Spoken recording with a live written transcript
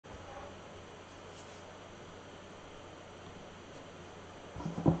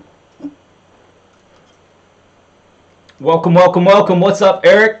Welcome, welcome, welcome. What's up,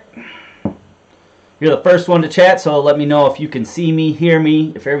 Eric? You're the first one to chat, so let me know if you can see me, hear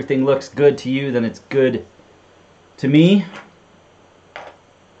me. If everything looks good to you, then it's good to me.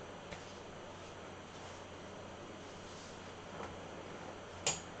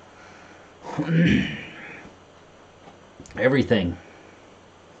 Everything.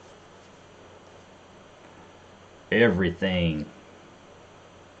 Everything.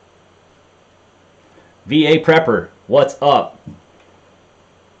 VA Prepper, what's up?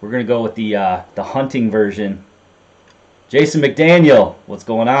 We're gonna go with the hunting version. Jason McDaniel, what's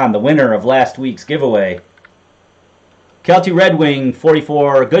going on? The winner of last week's giveaway. Kelty Red Wing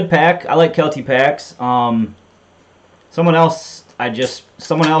 44, good pack. I like Kelty packs. Someone else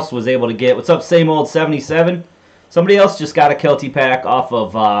was able to get. What's up, same old 77? Somebody else just got a Kelty pack off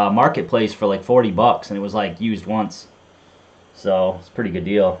of Marketplace for like 40 bucks, and it was like used once. So it's a pretty good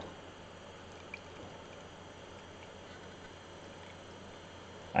deal.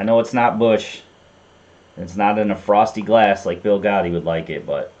 I know it's not Bush. It's not in a frosty glass like Bill Gotti would like it,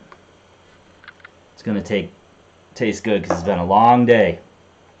 but it's going to taste good because it's been a long day.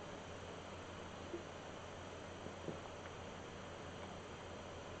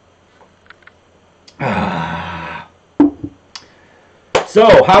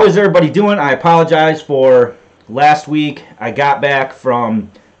 So, how is everybody doing? I apologize for last week. I got back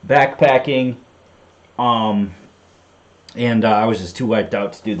from backpacking, and I was just too wiped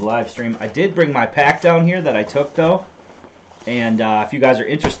out to do the live stream. I did bring my pack down here that I took, though, and if you guys are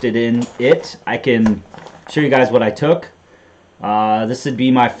interested in it, I can show you guys what I took. This would be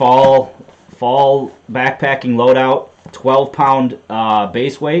my fall backpacking loadout, 12-pound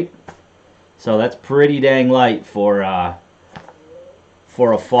base weight. So that's pretty dang light for a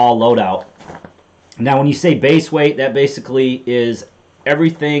fall loadout. Now, when you say base weight, that basically is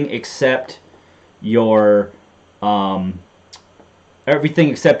everything except your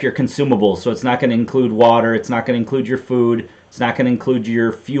consumables. So it's not going to include water. It's not going to include your food. It's not going to include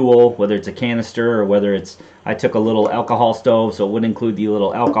your fuel, whether it's a canister or whether it's. I took a little alcohol stove, so it would include the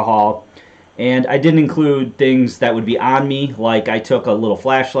little alcohol. And I didn't include things that would be on me, like I took a little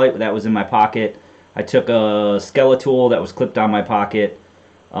flashlight that was in my pocket. I took a Skeletal that was clipped on my pocket,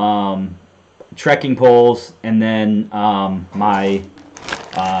 trekking poles, and then my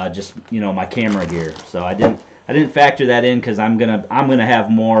my camera gear. So I didn't factor that in because I'm gonna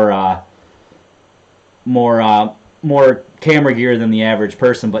have more camera gear than the average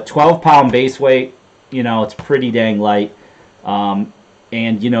person. But 12-pound base weight, it's pretty dang light.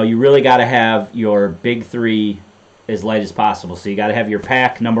 And you really got to have your big three as light as possible. So you got to have your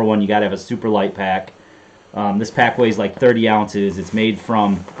pack. Number one, you got to have a super light pack. This pack weighs like 30 ounces. It's made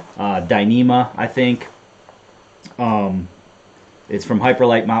from Dyneema, I think. It's from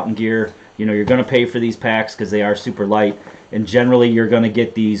Ultralight Mountain Gear. You're going to pay for these packs because they are super light. And generally, you're going to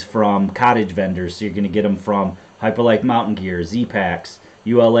get these from cottage vendors. So you're going to get them from Ultralight Mountain Gear, Z-Packs,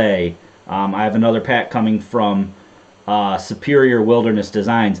 ULA. I have another pack coming from Superior Wilderness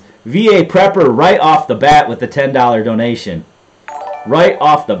Designs. VA Prepper right off the bat with the $10 donation. Right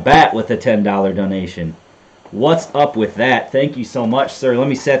off the bat with the $10 donation. What's up with that? Thank you so much, sir. Let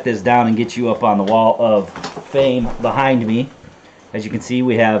me set this down and get you up on the wall of fame behind me. As you can see,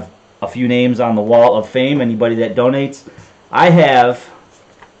 we have a few names on the wall of fame. Anybody that donates. I have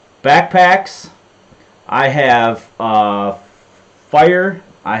backpacks. I have fire.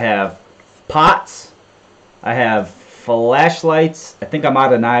 I have pots. I have flashlights. I think I'm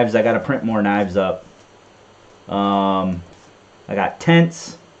out of knives. I got to print more knives up. I got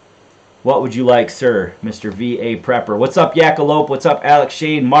tents. What would you like, sir? Mr. VA Prepper. What's up, Yakalope? What's up, Alex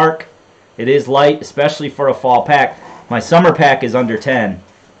Shane? Mark. It is light, especially for a fall pack. My summer pack is under 10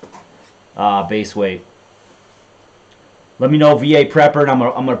 base weight. Let me know, VA Prepper, and I'm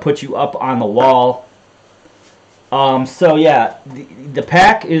gonna put you up on the wall. So yeah, the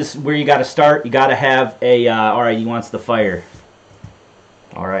pack is where you got to start. You got to have a. All right, he wants the fire.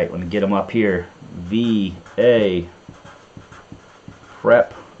 All right, let me get him up here. VA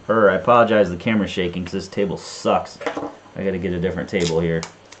Prepper. I apologize, the camera's shaking because this table sucks. I got to get a different table here.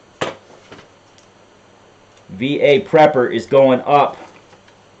 VA Prepper is going up.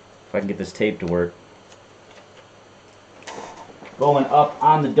 If I can get this tape to work. Going up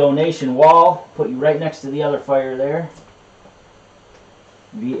on the donation wall. Put you right next to the other fire there.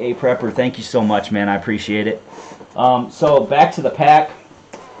 VA Prepper, thank you so much, man. I appreciate it. So back to the pack.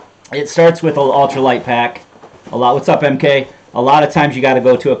 It starts with an ultralight pack. What's up, MK? A lot of times you got to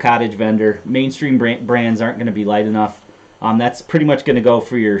go to a cottage vendor. Mainstream brands aren't going to be light enough. That's pretty much going to go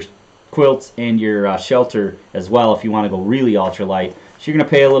for your quilts and your shelter as well if you want to go really ultralight. So you're going to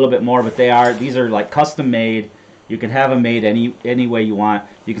pay a little bit more, but these are like custom made. You can have them made any way you want.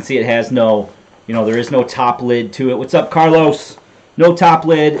 You can see it has no, there is no top lid to it. What's up, Carlos? No top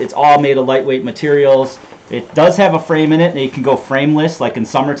lid. It's all made of lightweight materials. It does have a frame in it, and you can go frameless. Like in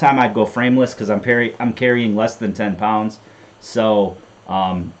summertime, I'd go frameless because I'm carrying less than 10 pounds. So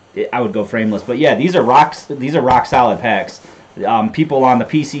I would go frameless. But yeah, these are rock solid packs. People on the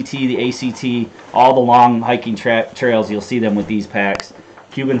PCT, the ACT, all the long hiking trails, you'll see them with these packs.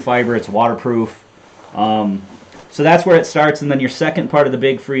 Cuban fiber, it's waterproof. So that's where it starts, and then your second part of the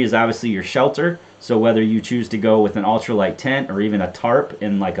big free is obviously your shelter. So whether you choose to go with an ultralight tent or even a tarp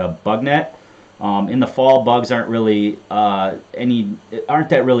in like a bug net. In the fall, bugs aren't really aren't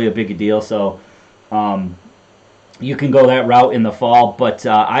that really a big a deal. So you can go that route in the fall. But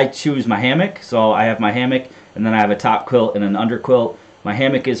I choose my hammock. So I have my hammock, and then I have a top quilt and an under quilt. My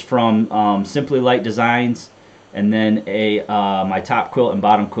hammock is from Simply Light Designs, and then my top quilt and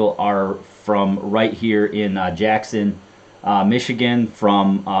bottom quilt are from right here in Jackson, Michigan,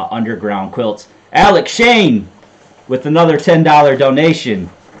 from Underground Quilts. Alex Shane with another $10 donation.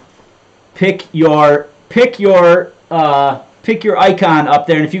 Pick your icon up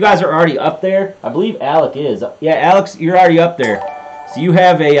there, and if you guys are already up there, I believe Alec is. Yeah, Alex, you're already up there. So you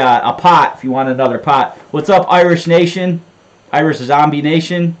have a pot if you want another pot. What's up, Irish Nation? Irish Zombie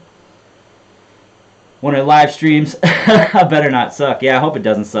Nation. One of the live streams. I better not suck. Yeah, I hope it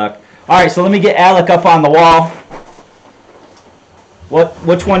doesn't suck. Alright, so let me get Alec up on the wall.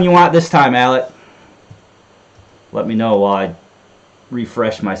 Which one you want this time, Alec? Let me know while I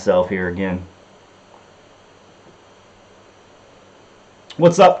refresh myself here again.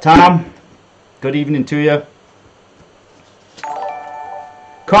 What's up, Tom? Good evening to you.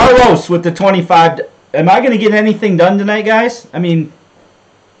 Carlos with the 25. Am I going to get anything done tonight, guys? I mean,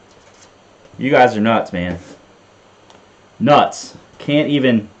 you guys are nuts, man. Nuts. Can't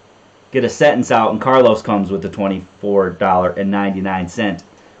even get a sentence out, and Carlos comes with the $24.99.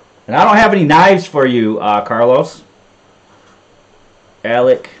 And I don't have any knives for you, Carlos.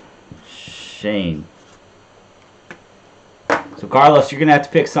 Alec Shane. So, Carlos, you're going to have to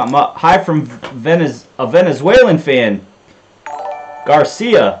pick something up. Hi from a Venezuelan fan.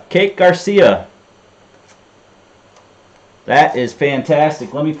 Garcia. Kate Garcia. That is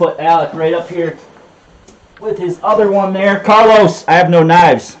fantastic. Let me put Alec right up here with his other one there. Carlos, I have no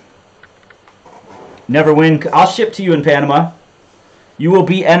knives. Never win. I'll ship to you in Panama. You will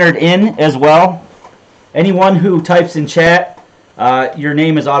be entered in as well. Anyone who types in chat, your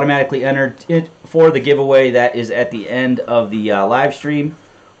name is automatically entered for the giveaway that is at the end of the live stream.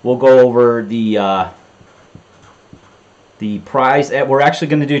 We'll go over the prize. We're actually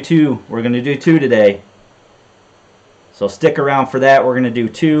going to do two. We're going to do two today. So stick around for that. We're going to do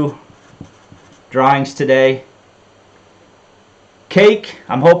two drawings today. Cake.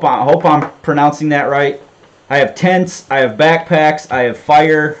 I hope I'm pronouncing that right. I have tents. I have backpacks. I have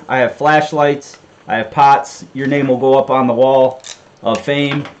fire. I have flashlights. I have pots. Your name will go up on the wall of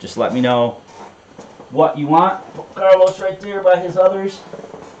fame. Just let me know what you want. Carlos right there by his others.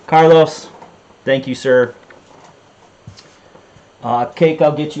 Carlos, thank you, sir. Cake,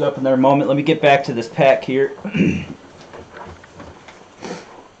 I'll get you up in there in a moment. Let me get back to this pack here.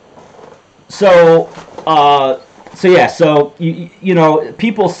 So yeah, so you know,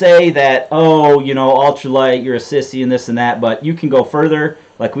 people say that, oh, you know, ultralight, you're a sissy and this and that, but you can go further.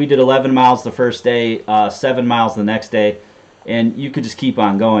 Like we did 11 miles the first day, 7 miles the next day, and you could just keep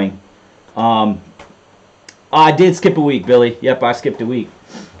on going. I did skip a week, Billy. Yep, I skipped a week.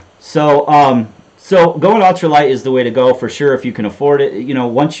 So so going ultralight is the way to go for sure if you can afford it. You know,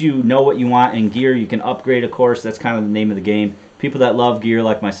 once you know what you want in gear, you can upgrade, of course. That's kind of the name of the game. People that love gear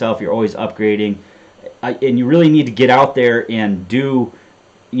like myself, you're always upgrading. And you really need to get out there and do,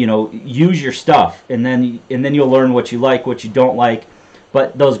 you know, use your stuff, and then you'll learn what you like, what you don't like.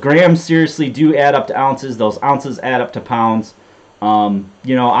 But those grams seriously do add up to ounces. Those ounces add up to pounds. You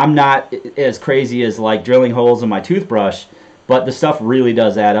know, I'm not as crazy as like drilling holes in my toothbrush, but the stuff really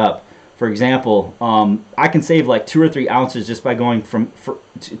does add up. For example, I can save like 2 or 3 ounces just by going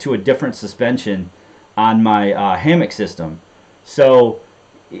to a different suspension on my hammock system. So,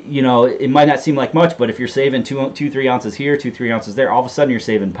 you know, it might not seem like much, but if you're saving 3 ounces here, 3 ounces there, all of a sudden you're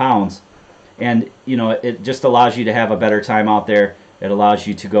saving pounds. And, you know, it just allows you to have a better time out there. It allows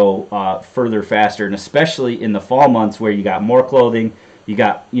you to go further faster, and especially in the fall months where you got more clothing, you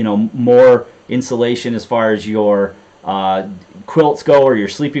got, you know, more insulation as far as your quilts go, or your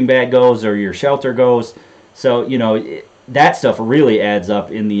sleeping bag goes, or your shelter goes. So, you know, that stuff really adds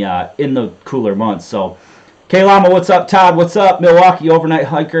up in the cooler months. So K-Lama, what's up? Todd, what's up? Milwaukee Overnight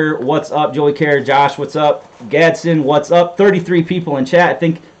Hiker, what's up? Joey Kerr, Josh, what's up? Gadsden, what's up? 33 people in chat. I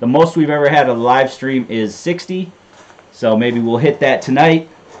think the most we've ever had a live stream is 60. So maybe we'll hit that tonight.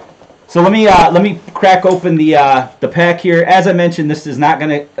 So let me crack open the pack here. As I mentioned, this is not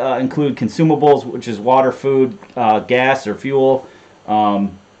going to include consumables, which is water, food, gas, or fuel,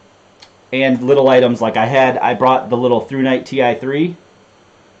 and little items like I brought the little Through Night TI3.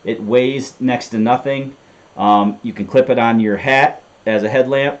 It weighs next to nothing. You can clip it on your hat as a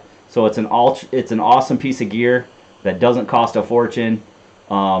headlamp, so it's an awesome piece of gear that doesn't cost a fortune.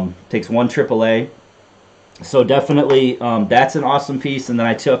 Takes 1 AAA, so definitely that's an awesome piece. And then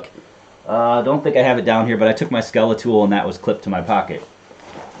I took, don't think I have it down here, but I took my Skeletool and that was clipped to my pocket.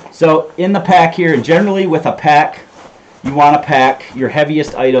 So in the pack here, and generally with a pack, you want to pack your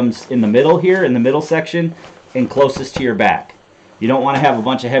heaviest items in the middle here, in the middle section, and closest to your back. You don't want to have a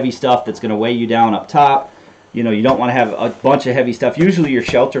bunch of heavy stuff that's going to weigh you down up top. You know, you don't want to have a bunch of heavy stuff. Usually your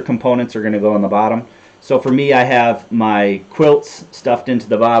shelter components are going to go on the bottom. So for me, I have my quilts stuffed into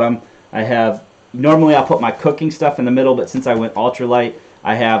the bottom. Normally I'll put my cooking stuff in the middle, but since I went ultralight,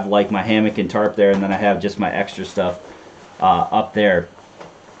 I have like my hammock and tarp there, and then I have just my extra stuff up there.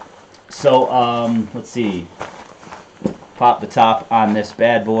 So let's see. Pop the top on this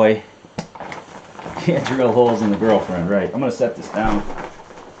bad boy. Can't drill holes in the girlfriend, right? I'm going to set this down.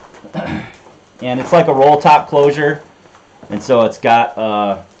 And it's like a roll top closure. And so it's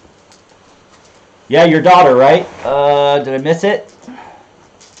got, yeah, your daughter, right? Did I miss it?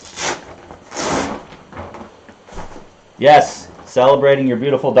 Yes, celebrating your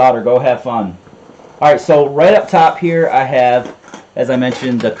beautiful daughter. Go have fun. All right, so right up top here I have, as I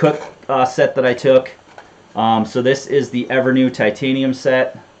mentioned, the cook set that I took. So this is the Evernew titanium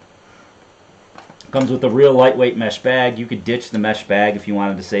set. Comes with a real lightweight mesh bag. You could ditch the mesh bag if you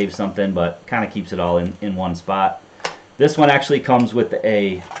wanted to save something, but kind of keeps it all in one spot. This one actually comes with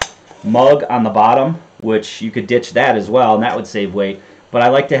a mug on the bottom, which you could ditch that as well, and that would save weight. But I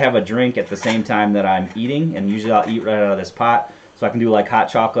like to have a drink at the same time that I'm eating, and usually I'll eat right out of this pot. So I can do like hot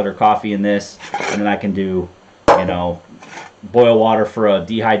chocolate or coffee in this, and then I can do, you know, boil water for a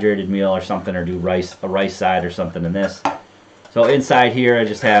dehydrated meal or something, or do a rice side or something in this. So inside here I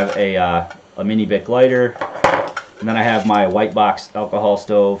just have a mini Bic lighter, and then I have my white box alcohol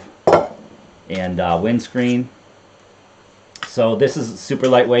stove and windscreen. So this is super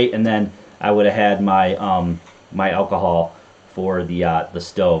lightweight, and then I would have had my my alcohol for the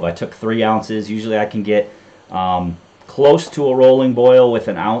stove. I took 3 ounces. Usually I can get close to a rolling boil with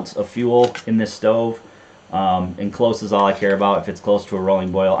 1 ounce of fuel in this stove, and close is all I care about. If it's close to a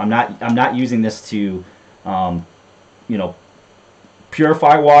rolling boil, I'm not using this to you know,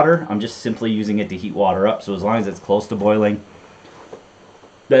 purify water. I'm just simply using it to heat water up. So as long as it's close to boiling,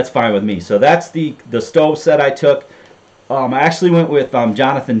 that's fine with me. So that's the stove set I took. I actually went with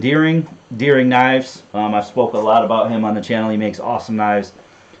Jonathan Deering Knives. I've spoke a lot about him on the channel. He makes awesome knives.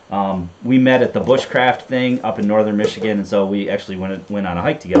 We met at the bushcraft thing up in northern Michigan, and so we actually went on a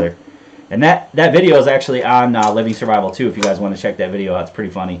hike together. And that video is actually on Living Survival 2 if you guys want to check that video out. It's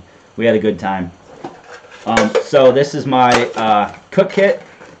pretty funny. We had a good time. So this is my cook kit.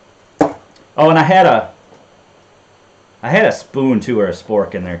 Oh, and I had a spoon too, or a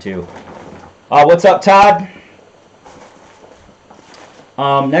spork in there too. What's up, Todd?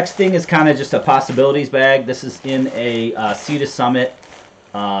 Next thing is kind of just a possibilities bag. This is in a Sea to Summit,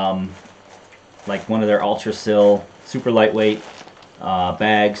 like one of their Ultra Sill, super lightweight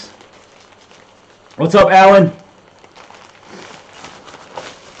bags. What's up, Alan?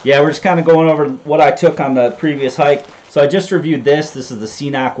 Yeah, we're just kind of going over what I took on the previous hike. So I just reviewed this. This is the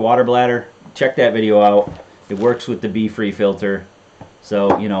CNOC water bladder. Check that video out. It works with the Be-Free filter.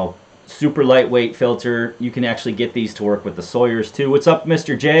 So, you know, super lightweight filter. You can actually get these to work with the Sawyers too. What's up,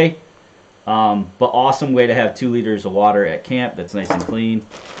 Mr. J? But awesome way to have 2 liters of water at camp. That's nice and clean.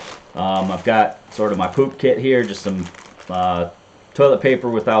 I've got sort of my poop kit here. Just some toilet paper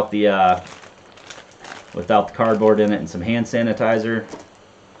without the cardboard in it, and some hand sanitizer.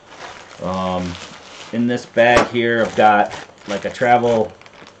 In this bag here, I've got like a travel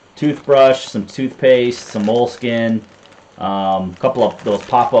toothbrush, some toothpaste, some moleskin, a couple of those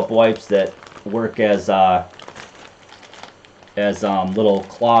pop-up wipes that work as little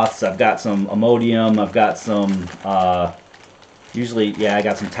cloths. I've got some Imodium. I've got some usually, yeah, I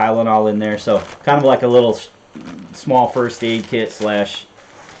got some Tylenol in there. So kind of like a little small first aid kit slash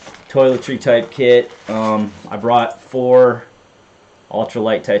toiletry type kit. I brought 4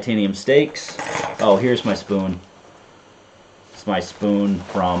 ultralight titanium steaks. Oh, here's my spoon. It's my spoon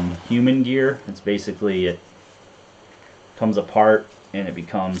from Human Gear. It's basically, it comes apart and it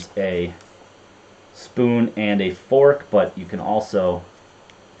becomes a spoon and a fork, but you can also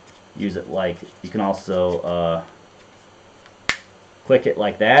use it like, you can also click it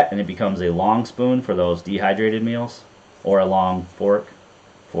like that and it becomes a long spoon for those dehydrated meals, or a long fork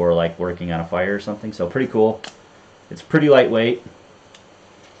for like working on a fire or something. So pretty cool. It's pretty lightweight.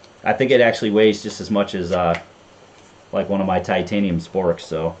 I think it actually weighs just as much as like one of my titanium sporks.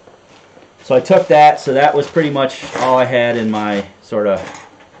 So I took that. So that was pretty much all I had in my sort of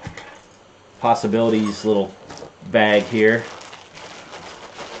possibilities little bag here.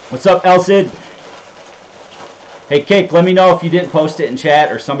 What's up, Elsid? Hey, Cake, let me know if you didn't post it in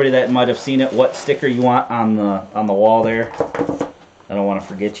chat, or somebody that might have seen it, what sticker you want on the wall there. I don't want to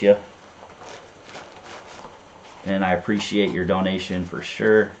forget you. And I appreciate your donation for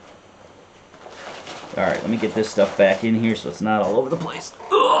sure. Alright, let me get this stuff back in here so it's not all over the place.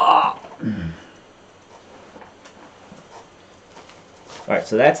 Alright,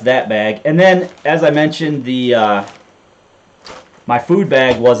 so that's that bag. And then, as I mentioned, my food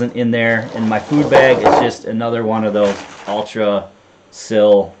bag wasn't in there. And my food bag is just another one of those Ultra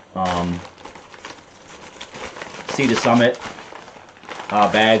Sill Sea to Summit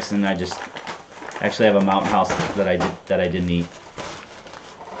bags. And I just actually have a Mountain House that I didn't eat.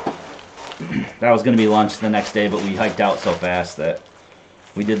 That was going to be lunch the next day, but we hiked out so fast that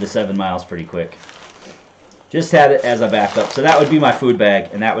we did the 7 miles pretty quick. Just had it as a backup. So that would be my food bag,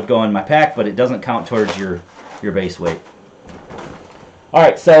 and that would go in my pack, but it doesn't count towards your base weight.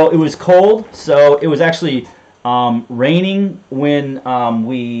 Alright, so it was cold. So it was actually raining when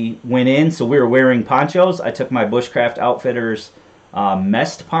we went in, so we were wearing ponchos. I took my Bushcraft Outfitters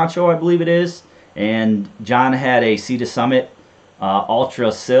Mest poncho, I believe it is, and John had a Sea to Summit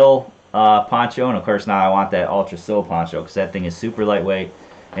Ultra Sill poncho, and of course now I want that Ultra Sill poncho because that thing is super lightweight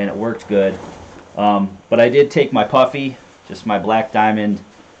and it worked good. But I did take my puffy, just my Black Diamond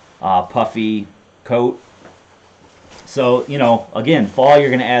puffy coat. So, you know, again, fall you're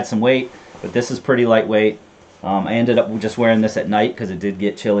going to add some weight, but this is pretty lightweight. I ended up just wearing this at night because it did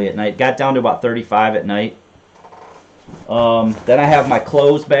get chilly at night. Got down to about 35 at night. Then I have my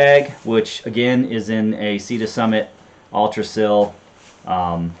clothes bag, which again is in a Sea to Summit Ultra Sill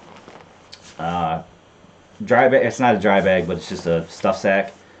dry bag. It's not a dry bag, but it's just a stuff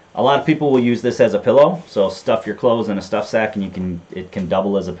sack. A lot of people will use this as a pillow, so stuff your clothes in a stuff sack and it can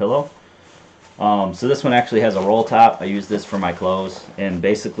double as a pillow. So this one actually has a roll top. I use this for my clothes, and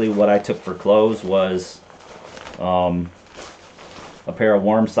basically what I took for clothes was a pair of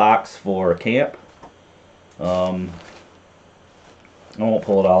warm socks for camp. I won't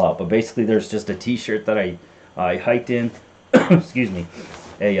pull it all out, but basically there's just a t-shirt that I hiked in. Excuse me.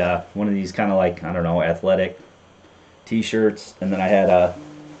 One of these kind of like, I don't know, athletic t-shirts, and then I had a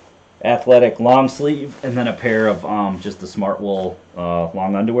athletic long sleeve, and then a pair of just the Smart Wool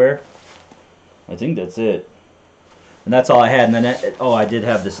long underwear. I think that's it, and that's all I had. And then I did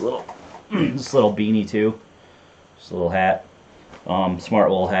have this little this little beanie too, just a little hat, Smart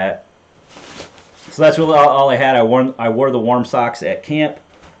Wool hat. So that's really all I had. I wore the warm socks at camp.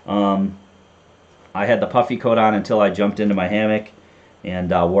 I had the puffy coat on until I jumped into my hammock,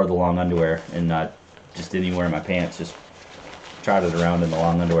 and wore the long underwear, and just didn't even wear my pants, just trotted around in the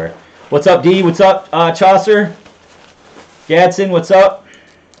long underwear. What's up, D? What's up, Chaucer? Gadsden, what's up?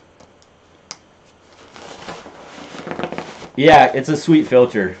 Yeah, it's a sweet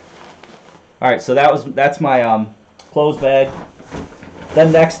filter. Alright, so that's my clothes bag.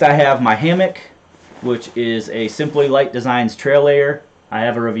 Then next I have my hammock, which is a Simply Light Designs Trail Layer. I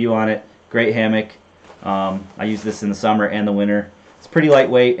have a review on it. Great hammock. I use this in the summer and the winter. It's pretty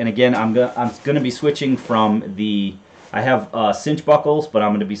lightweight, and again, I'm gonna be switching from the. I have cinch buckles, but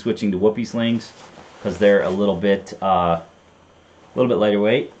I'm gonna be switching to whoopee slings because they're a little bit lighter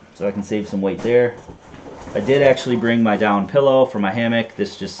weight, so I can save some weight there. I did actually bring my down pillow for my hammock.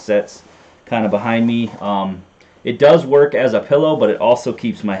 This just sits kind of behind me. It does work as a pillow, but it also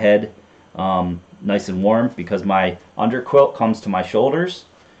keeps my head nice and warm because my underquilt comes to my shoulders.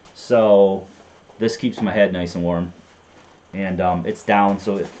 So this keeps my head nice and warm. And it's down,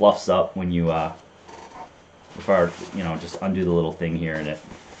 so it fluffs up when you, just undo the little thing here and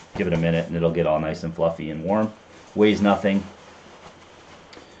give it a minute, and it'll get all nice and fluffy and warm. Weighs nothing.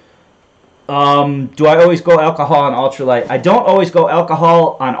 Do I always go alcohol on ultralight? I don't always go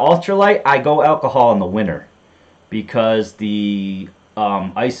alcohol on ultralight. I go alcohol in the winter because the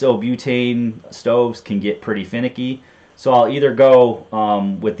isobutane stoves can get pretty finicky. So I'll either go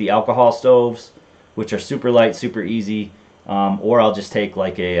with the alcohol stoves, which are super light, super easy, or I'll just take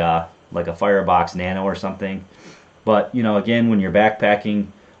like a Firebox Nano or something. But again, when you're backpacking,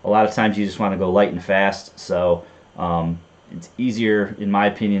 a lot of times you just want to go light and fast. So it's easier, in my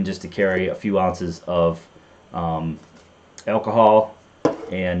opinion, just to carry a few ounces of alcohol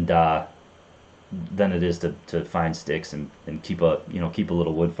and than it is to find sticks and keep a keep a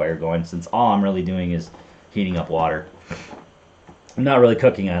little wood fire going, since all I'm really doing is heating up water. I'm not really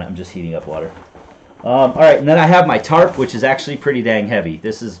cooking on it, I'm just heating up water. Alright, and then I have my tarp, which is actually pretty dang heavy.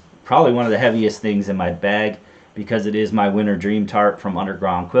 This is probably one of the heaviest things in my bag because it is my Winter Dream tarp from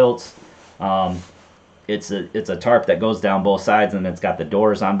Underground Quilts. It's a tarp that goes down both sides, and it's got the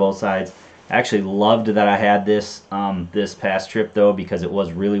doors on both sides. I actually loved that I had this this past trip though, because it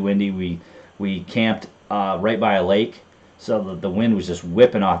was really windy. We camped right by a lake, so the wind was just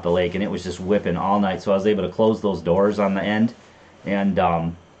whipping off the lake, and it was just whipping all night. So I was able to close those doors on the end, and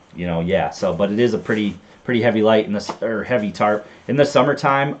you know, yeah. So, but it is a pretty heavy light in this, or heavy tarp. In the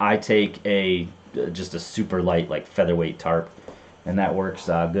summertime, I take just a super light, like featherweight tarp, and that works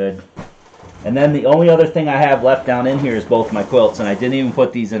good. And then the only other thing I have left down in here is both my quilts, and I didn't even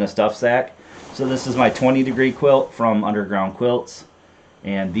put these in a stuff sack. So this is my 20-degree quilt from Underground Quilts,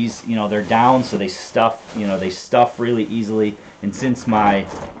 and these, you know, they're down, so they stuff, you know, they stuff really easily. And since my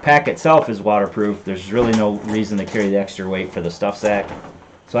pack itself is waterproof, there's really no reason to carry the extra weight for the stuff sack.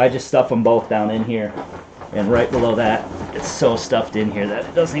 So I just stuff them both down in here, and right below that, it's so stuffed in here that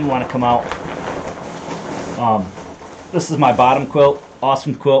it doesn't even want to come out. This is my bottom quilt.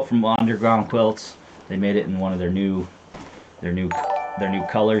 Awesome quilt from Underground Quilts. They made it in one of their new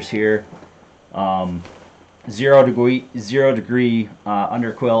colors here. 0 degree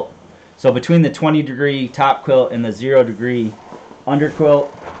under quilt. So between the 20-degree top quilt and the 0-degree under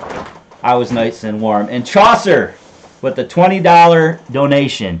quilt, I was nice and warm. And Chaucer with the $20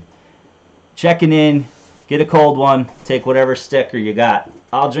 donation, checking in. Get a cold one. Take whatever sticker you got.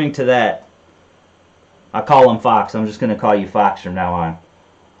 I'll drink to that. I call him Fox. I'm just going to call you Fox from now on.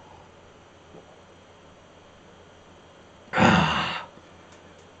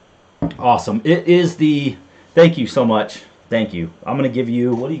 Awesome. It is the... Thank you so much. Thank you. I'm going to give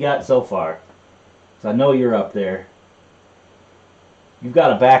you... What do you got so far? So I know you're up there. You've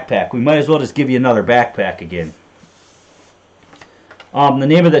got a backpack. We might as well just give you another backpack again. The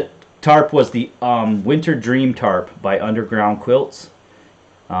name of the tarp was the Winter Dream Tarp by Underground Quilts.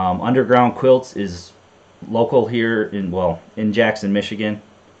 Underground Quilts is local here in Jackson, Michigan.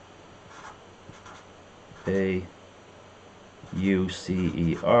 A-U-C-E-R-F-A-U-X.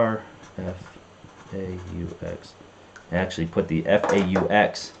 I actually put the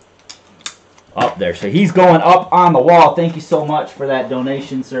F-A-U-X up there. So he's going up on the wall. Thank you so much for that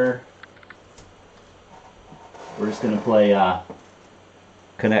donation, sir. We're just going to play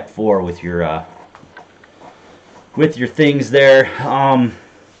Connect 4 with your things there.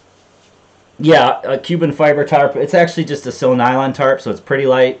 Yeah, a Cuban fiber tarp. It's actually just a sil nylon tarp, so it's pretty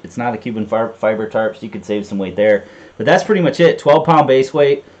light. It's not a Cuban fiber tarp, so you could save some weight there. But that's pretty much it. 12-pound base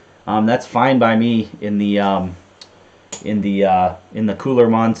weight. That's fine by me in the cooler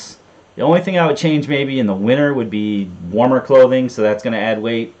months. The only thing I would change maybe in the winter would be warmer clothing, so that's going to add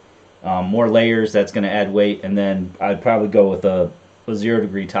weight. More layers, that's going to add weight, and then I'd probably go with a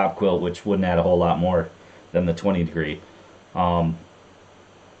 0-degree top quilt, which wouldn't add a whole lot more than the 20-degree.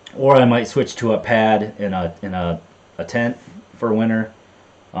 Or I might switch to a pad in a tent for winter.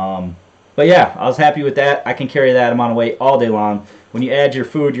 But yeah, I was happy with that. I can carry that amount of weight all day long. When you add your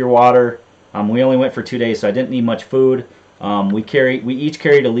food, your water, we only went for 2 days, so I didn't need much food. We each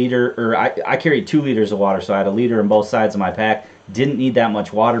carried a liter, or I carried 2 liters of water, so I had a liter on both sides of my pack. Didn't need that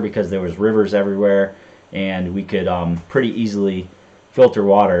much water because there was rivers everywhere, and we could pretty easily filter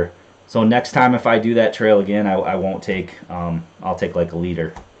water. So next time if I do that trail again, I won't take, I'll take like a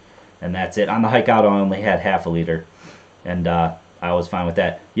liter. And that's it. On the hike out, I only had half a liter, and I was fine with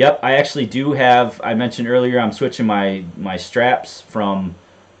that. Yep, I actually do have, I mentioned earlier, I'm switching my straps from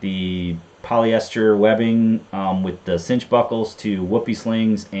the polyester webbing with the cinch buckles to whoopee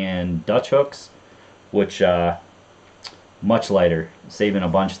slings and Dutch hooks, which much lighter, saving a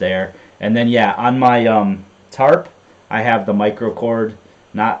bunch there. And then yeah, on my tarp, I have the micro cord,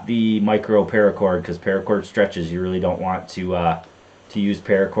 not the micro paracord, because paracord stretches. You really don't want to use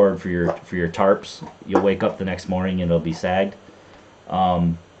paracord for your tarps. You'll wake up the next morning and it'll be sagged.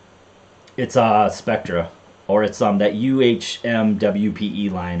 It's a Spectra, or it's that UHM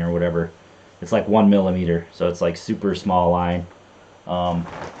WPE line or whatever. It's like 1 millimeter, so it's like super small line. I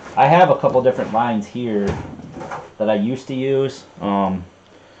have a couple different lines here that I used to use.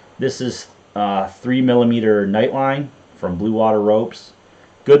 This is 3 millimeter night line from Blue Water Ropes.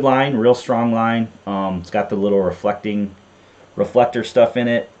 Good line, real strong line. It's got the little reflector stuff in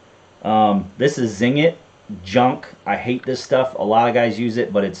it. This is Zing It junk. I hate this stuff. A lot of guys use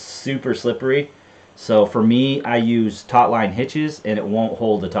it, but it's super slippery. So for me, I use taut line hitches, and it won't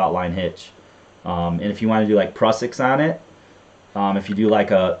hold the taut line hitch. And if you want to do like prussiks on it, if you do like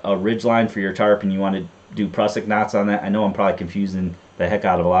a ridge line for your tarp and you want to do prusik knots on that, I know I'm probably confusing the heck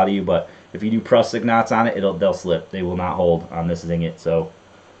out of a lot of you, but if you do prusik knots on it, they'll slip. They will not hold on this Zingit. So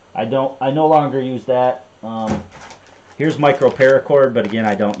I no longer use that. Here's micro paracord, but again,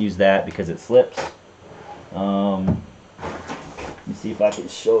 I don't use that because it slips. Let me see if I can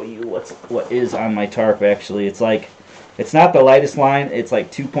show you what is on my tarp. Actually, it's not the lightest line. It's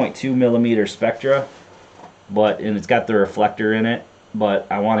like 2.2 millimeter Spectra, and it's got the reflector in it. But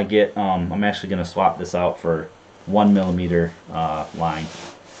I want to get. I'm actually going to swap this out for 1 millimeter line.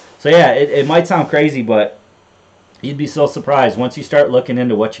 So yeah, it might sound crazy, but you'd be so surprised once you start looking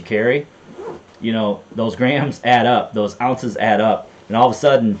into what you carry. You know, those grams add up, those ounces add up, and all of a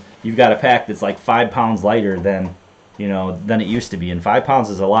sudden you've got a pack that's like 5 pounds lighter than it used to be, and 5 pounds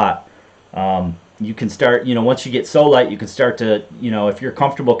is a lot. You can start, once you get so light, you can start to, if you're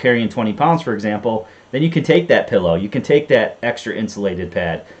comfortable carrying 20 pounds, for example, then you can take that pillow, you can take that extra insulated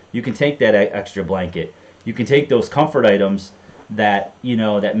pad, you can take that extra blanket, you can take those comfort items that,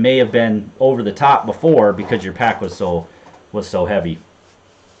 that may have been over the top before because your pack was so heavy.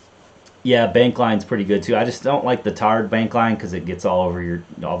 Yeah, bank line's pretty good too. I just don't like the tarred bank line because it gets all over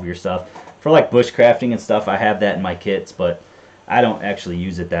your stuff. For like bushcrafting and stuff, I have that in my kits, but I don't actually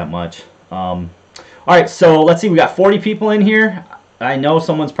use it that much. All right, so let's see. We got 40 people in here. I know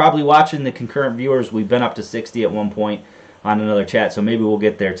someone's probably watching, the concurrent viewers. We've been up to 60 at one point on another chat, so maybe we'll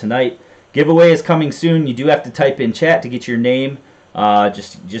get there tonight. Giveaway is coming soon. You do have to type in chat to get your name.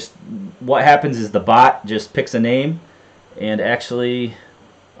 Just what happens is the bot just picks a name, and actually.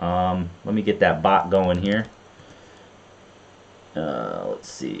 Let me get that bot going here. Let's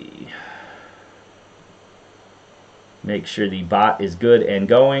see. Make sure the bot is good and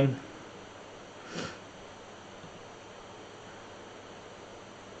going.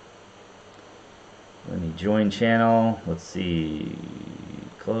 Let me join channel. Let's see.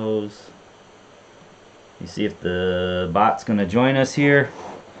 Close. You see if the bot's going to join us here.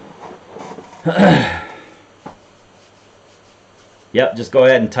 Yep, just go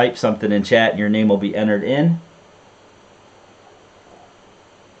ahead and type something in chat and your name will be entered in.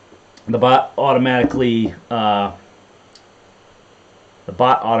 The bot automatically will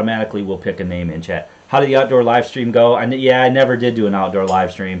pick a name in chat. How did the outdoor live stream go? Yeah, I never did do an outdoor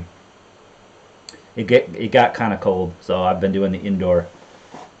live stream. It got kind of cold, so I've been doing the indoor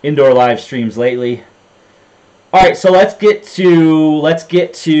live streams lately. All right, so let's get to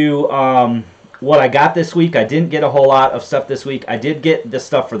what I got this week. I didn't get a whole lot of stuff this week. I did get this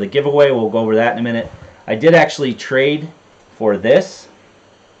stuff for the giveaway. We'll go over that in a minute. I did actually trade for this.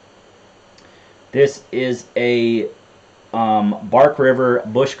 This is a Bark River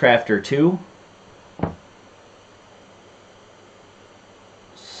Bushcrafter 2.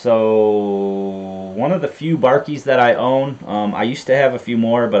 So one of the few Barkies that I own. I used to have a few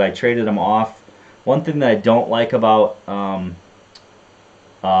more, but I traded them off. One thing that I don't like about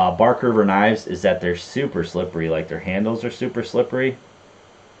Bark River knives is that they're super slippery. Like their handles are super slippery.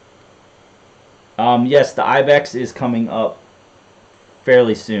 Yes, the Ibex is coming up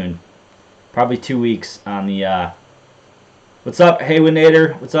fairly soon. Probably 2 weeks on the... What's up,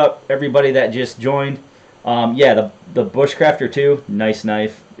 Haywinator? What's up, everybody that just joined? Yeah, the Bushcrafter 2, nice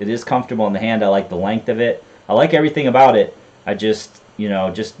knife. It is comfortable in the hand. I like the length of it. I like everything about it. I just,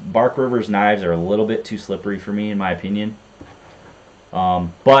 just Bark River's knives are a little bit too slippery for me, in my opinion.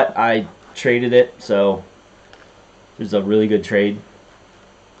 But I traded it, so it was a really good trade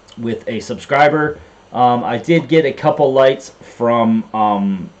with a subscriber. I did get a couple lights from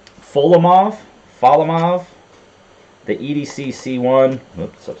Folamov, the EDC C1,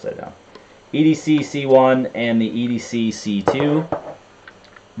 oops, upside down, EDC C1 and the EDC C2.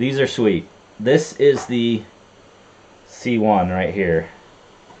 These are sweet. This is the C1 right here.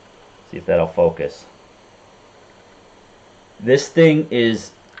 See if that'll focus. This thing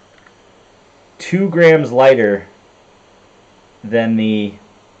is 2 grams lighter than the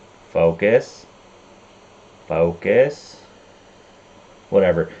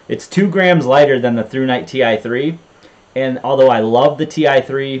whatever. It's 2 grams lighter than the Through Night TI3. And although I love the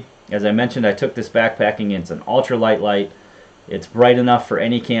TI3, as I mentioned, I took this backpacking. It's an ultralight light. It's bright enough for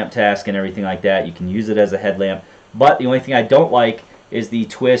any camp task and everything like that. You can use it as a headlamp. But the only thing I don't like is the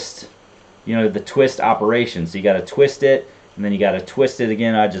twist, the twist operation. So you got to twist it, and then you got to twist it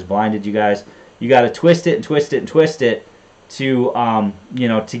again. I just blinded you guys. You got to twist it and twist it and twist it to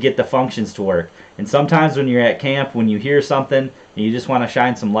to get the functions to work. And sometimes when you're at camp, when you hear something and you just want to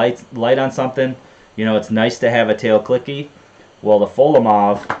shine some light on something, it's nice to have a tail clicky. Well, the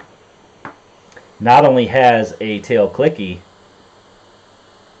Folamov not only has a tail clicky,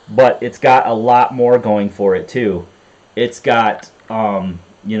 but it's got a lot more going for it too. It's got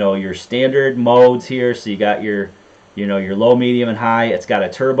you know, your standard modes here. So you got your, you know, your low, medium, and high. It's got a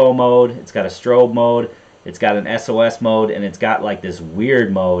turbo mode. It's got a strobe mode. It's got an SOS mode, and it's got like this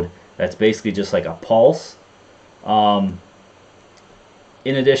weird mode that's basically just like a pulse. In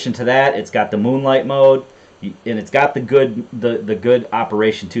addition to that, it's got the moonlight mode, and it's got the good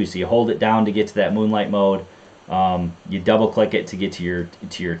operation too. So you hold it down to get to that moonlight mode. You double click it to get to your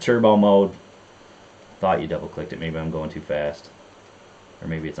turbo mode. Thought you double clicked it. Maybe I'm going too fast, or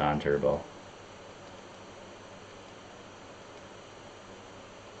maybe it's on turbo.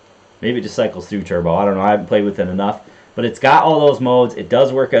 Maybe it just cycles through turbo. I don't know. I haven't played with it enough. But it's got all those modes. It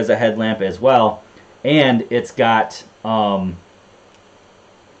does work as a headlamp as well. And it's got a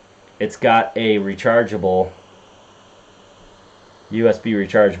rechargeable USB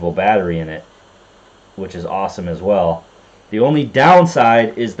rechargeable battery in it, which is awesome as well. The only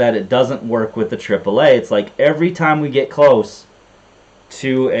downside is that it doesn't work with the AAA. It's like every time we get close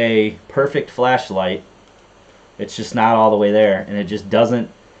to a perfect flashlight, it's just not all the way there, and it just doesn't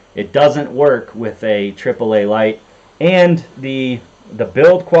work with a AAA light. And the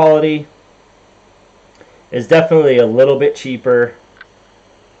build quality is definitely a little bit cheaper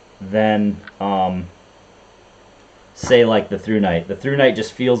than say like the Through Night. The Through Night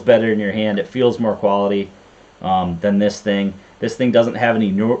just feels better in your hand. It feels more quality than this thing. This thing doesn't have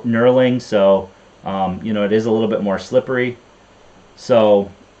any knurling, so you know, it is a little bit more slippery. So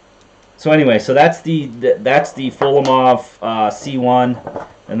anyway, so that's the Fulimov C1.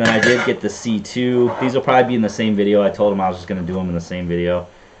 And then I did get the C2. These will probably be in the same video. I told them I was just going to do them in the same video.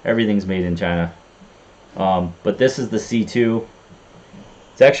 Everything's made in China. But this is the C2.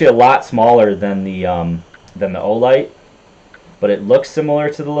 It's actually a lot smaller than the Ultralight, but it looks similar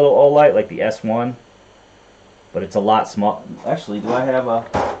to the little Ultralight, like the S1. But it's a lot small. Actually, do I have a?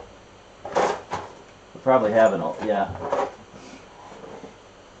 I probably have an. Yeah.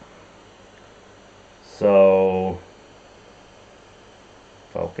 So.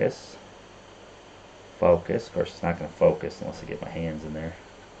 Focus. Focus. Of course, it's not going to focus unless I get my hands in there.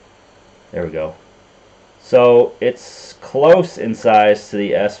 There we go. So it's close in size to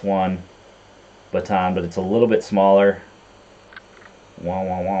the S1 baton, but it's a little bit smaller. Wah,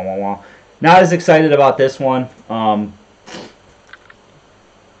 wah, wah, wah, wah. Not as excited about this one.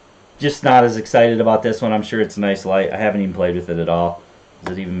 Just not as excited about this one. I'm sure it's a nice light. I haven't even played with it at all.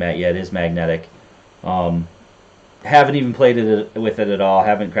 Is it even yeah, it is magnetic. Haven't even played with it at all.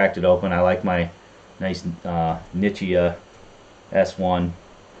 Haven't cracked it open. I like my nice Nichia S1.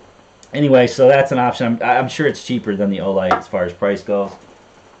 Anyway, so that's an option. I'm sure it's cheaper than the Ultralight as far as price goes.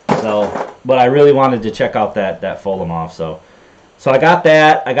 So, but I really wanted to check out that Fulimov. So I got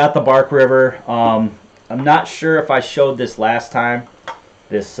that. I got the Bark River. I'm not sure if I showed this last time.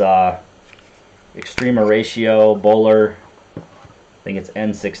 This Extrema Ratio Bowler. I think it's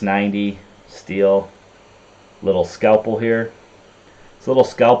N690 steel. Little scalpel here. It's a little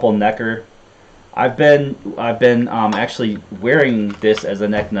scalpel necker. I've been actually wearing this as a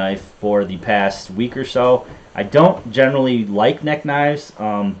neck knife for the past week or so. I don't generally like neck knives,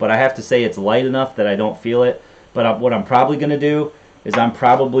 but I have to say it's light enough that I don't feel it. But what I'm probably going to do is I'm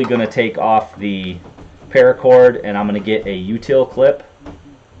probably going to take off the paracord and I'm going to get a util clip.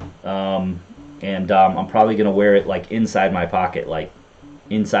 I'm probably going to wear it like inside my pocket, like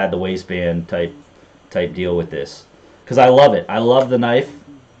inside the waistband type deal with this, because I love it. I love the knife.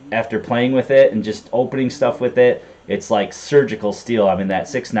 After playing with it and just opening stuff with it, it's like surgical steel. I mean, that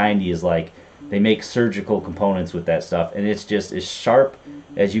 690 is like, they make surgical components with that stuff, and it's just as sharp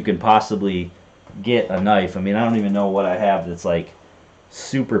as you can possibly get a knife. I mean, I don't even know what I have that's like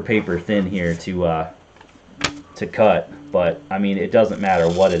super paper thin here to cut, but I mean, it doesn't matter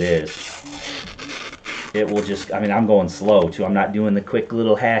what it is. It will just, I mean, I'm going slow too. I'm not doing the quick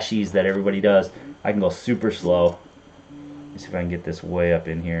little hashies that everybody does. I can go super slow. Let's see if I can get this way up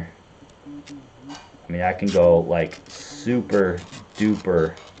in here. I mean, I can go like super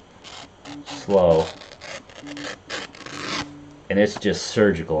duper slow. And it's just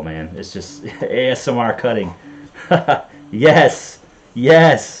surgical, man. It's just ASMR cutting. Yes,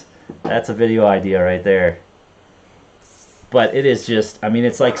 yes. That's a video idea right there. But it is just, I mean,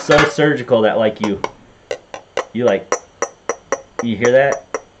 it's like so surgical that like you like, you hear that?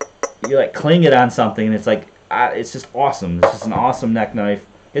 You like cling it on something and it's like, it's just awesome. It's just an awesome neck knife.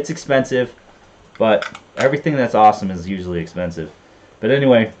 It's expensive, but everything that's awesome is usually expensive. But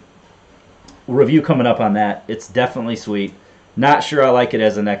anyway, review coming up on that. It's definitely sweet. Not sure I like it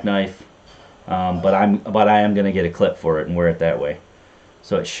as a neck knife, but I am gonna get a clip for it and wear it that way.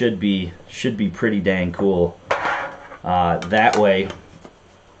 So it should be pretty dang cool that way.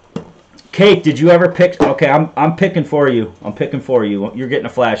 Cake, did you ever pick? Okay, I'm picking for you. I'm picking for you. You're getting a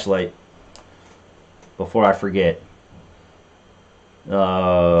flashlight before I forget.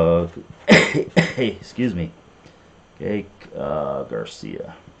 Excuse me. Cake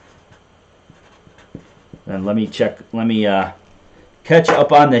Garcia. And let me check. Let me catch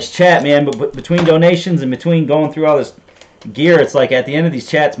up on this chat, man. But between donations and between going through all this gear, it's like at the end of these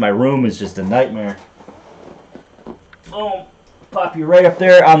chats, my room is just a nightmare. Boom. Pop you right up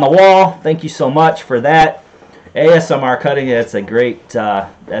there on the wall. Thank you so much for that. ASMR cutting. That's a great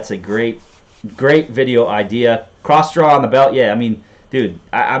video idea. Cross draw on the belt. Yeah, I mean, dude,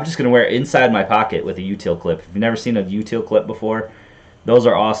 I'm just gonna wear it inside my pocket with a util clip. If you've never seen a util clip before, those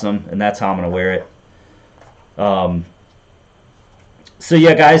are awesome, and that's how I'm gonna wear it. So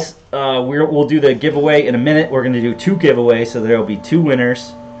yeah, guys, we'll do the giveaway in a minute. We're gonna do 2 giveaways, so there will be 2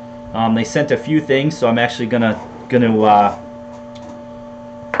 winners. They sent a few things, so I'm actually gonna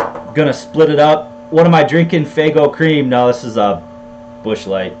split it up. What am I drinking? Faygo cream. No, this is a Busch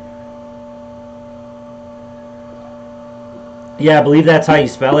Light. Yeah, I believe that's how you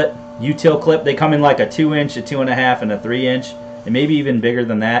spell it. Util clip. They come in like a 2-inch, a 2.5, and a 3-inch, and maybe even bigger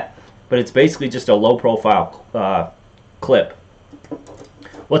than that. But it's basically just a low profile clip.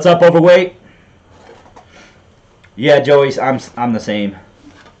 What's up, overweight? Yeah, Joey, I'm the same.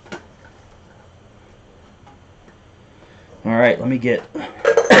 All right, let me get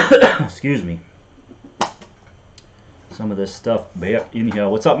excuse me, some of this stuff back in here.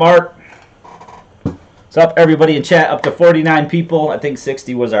 What's up, Mark? What's up, everybody in chat? Up to 49 people. I think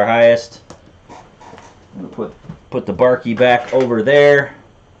 60 was our highest. I'm gonna put the Barky back over there.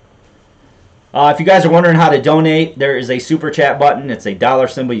 If you guys are wondering how to donate, there is a super chat button. It's a dollar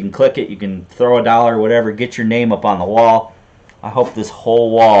symbol. You can click it. You can throw a dollar or whatever. Get your name up on the wall. I hope this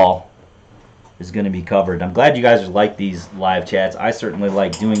whole wall is going to be covered. I'm glad you guys like these live chats. I certainly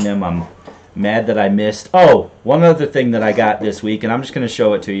like doing them. I'm mad that I missed. Oh, one other thing that I got this week, and I'm just going to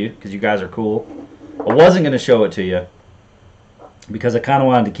show it to you because you guys are cool. I wasn't going to show it to you because I kind of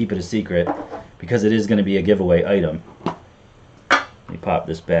wanted to keep it a secret because it is going to be a giveaway item. Let me pop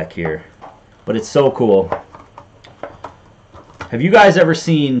this back here. But it's so cool. Have you guys ever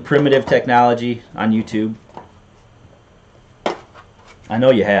seen Primitive Technology on YouTube? I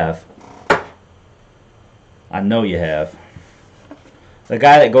know you have. I know you have. The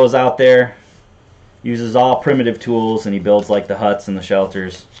guy that goes out there, uses all primitive tools, and he builds like the huts and the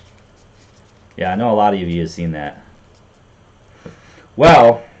shelters. Yeah, I know a lot of you have seen that.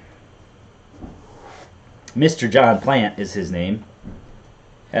 Well, Mr. John Plant is his name,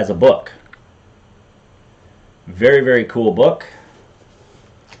 has a book. Very, very cool book.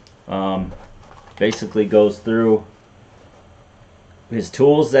 Basically goes through his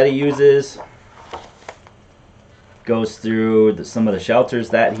tools that he uses. Goes through some of the shelters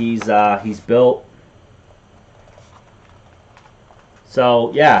that he's built.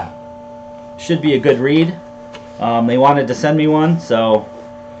 So yeah, should be a good read. They wanted to send me one, so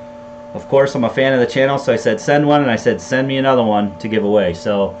of course I'm a fan of the channel. So I said send one, and I said send me another one to give away.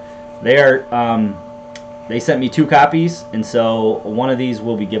 So they are. They sent me 2 copies, and so one of these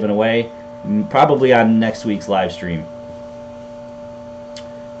will be given away probably on next week's live stream.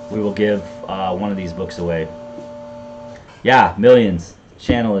 We will give one of these books away. Yeah, millions.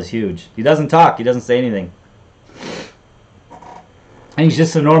 Channel is huge. He doesn't talk. He doesn't say anything. And he's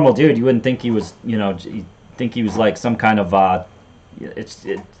just a normal dude. You wouldn't think he was, you know, you think he was like some kind of, it's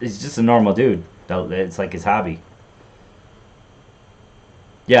just a normal dude. It's like his hobby.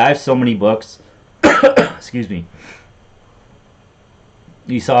 Yeah, I have so many books. Excuse me.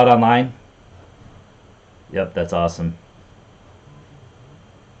 You saw it online? Yep, that's awesome.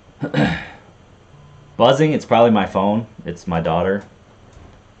 Buzzing, it's probably my phone. It's my daughter.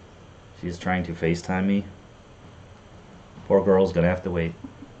 She's trying to FaceTime me. Poor girl's gonna have to wait.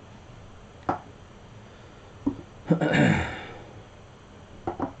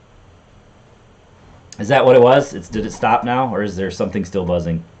 Is that what it was? Did it stop now, or is there something still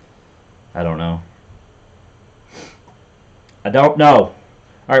buzzing? I don't know. I don't know.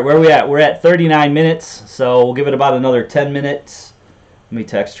 Alright, where are we at? We're at 39 minutes, so we'll give it about another 10 minutes. Let me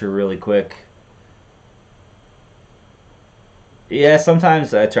text her really quick. Yeah,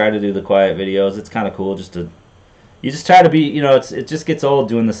 sometimes I try to do the quiet videos. It's kind of cool just to... You just try to be, you know, it just gets old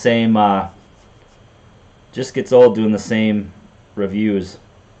doing the same... just gets old doing the same reviews.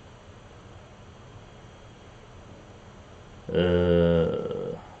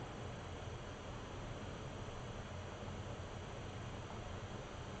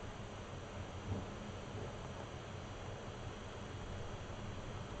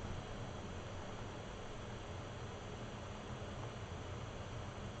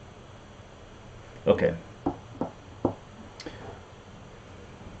 Okay.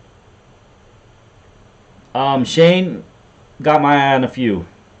 Shane got my eye on a few.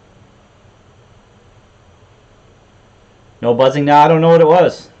 No buzzing now. I don't know what it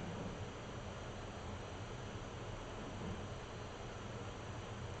was.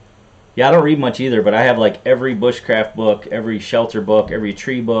 Yeah, I don't read much either, but I have like every bushcraft book, every shelter book, every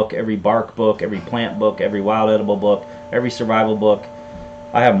tree book, every bark book, every plant book, every wild edible book, every survival book.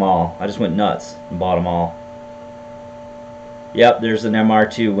 I have them all. I just went nuts and bought them all. Yep, there's an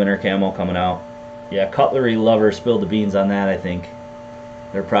MR2 winter camo coming out. Yeah, cutlery lover spilled the beans on that, I think.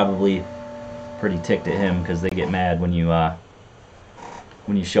 They're probably pretty ticked at him because they get mad when you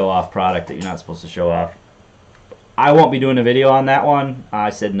show off product that you're not supposed to show off. I won't be doing a video on that one. I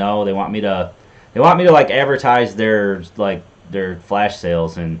said no. They want me to like advertise their flash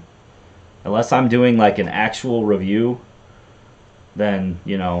sales, and unless I'm doing like an actual review, then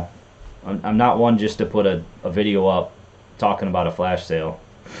you know I'm not one just to put a video up talking about a flash sale.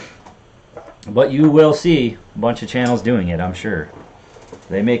 But you will see a bunch of channels doing it, I'm sure.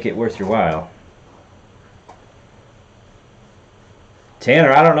 They make it worth your while.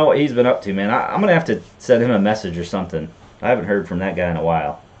 Tanner, I don't know what he's been up to, man. I'm going to have to send him a message or something. I haven't heard from that guy in a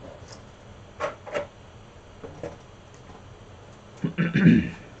while.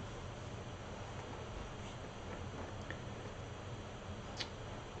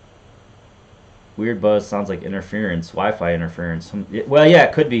 Weird buzz sounds like interference, Wi-Fi interference. Well, yeah,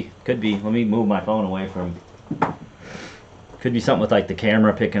 it could be. Could be. Let me move my phone away from... Could be something with like the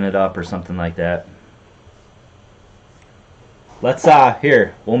camera picking it up or something like that. Let's,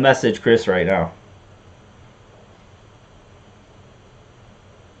 here, we'll message Chris right now.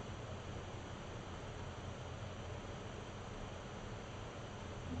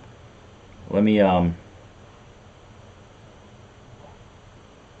 Let me,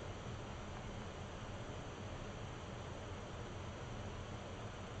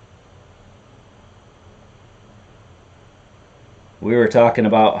 we were talking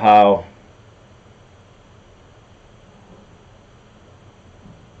about how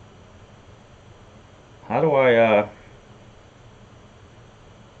do I,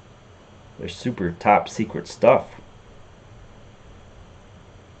 there's super top secret stuff.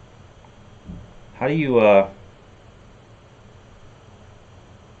 How do you,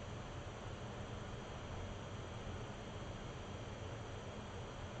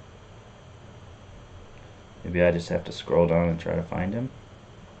 maybe I just have to scroll down and try to find him.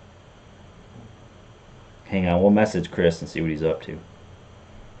 Hang on, we'll message Chris and see what he's up to.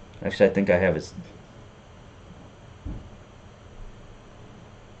 Actually, I think I have his...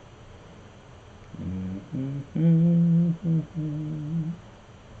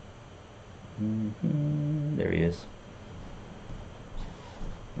 There he is.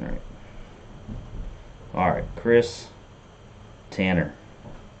 Alright. Alright, Chris Tanner.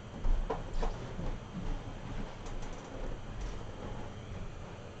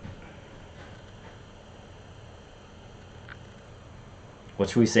 What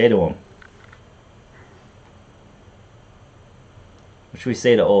should we say to him? What should we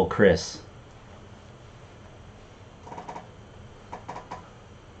say to old Chris?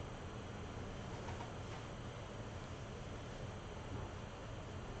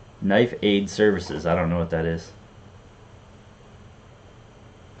 Knife Aid Services. I don't know what that is.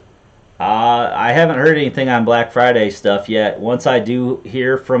 I haven't heard anything on Black Friday stuff yet. Once I do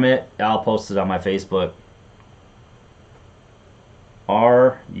hear from it, I'll post it on my Facebook.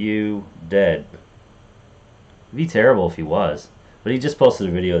 Are you dead? It'd be terrible if he was. But he just posted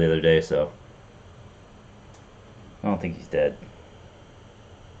a video the other day, so I don't think he's dead.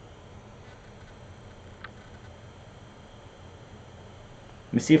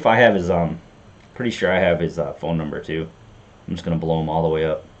 Let me see if I have his, pretty sure I have his phone number too. I'm just going to blow him all the way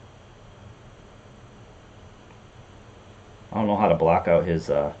up. I don't know how to block out his,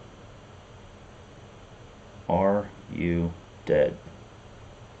 are you dead?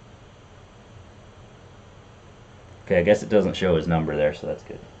 Okay, I guess it doesn't show his number there, so that's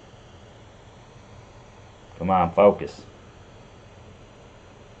good. Come on, focus.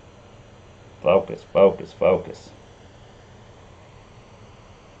 Focus, focus, focus.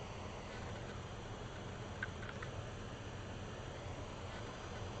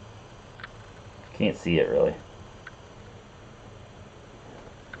 Can't see it really.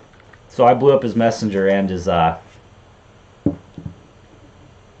 So I blew up his messenger and his phone.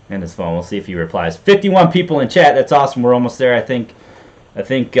 We'll see if he replies. 51 people in chat. That's awesome. We're almost there. I think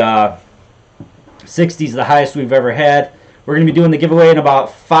 60 is the highest we've ever had. We're going to be doing the giveaway in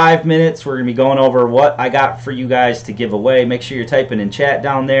about 5 minutes. We're going to be going over what I got for you guys to give away. Make sure you're typing in chat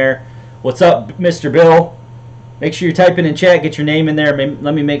down there What's up, Mr. Bill? Make sure you're typing in chat. Get your name in there.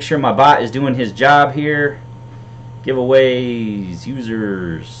 Let me make sure my bot is doing his job here. Giveaways,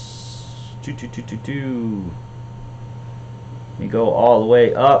 users. 2222. Let me go all the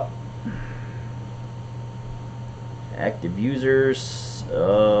way up. Active users.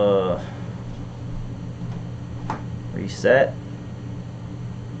 Reset.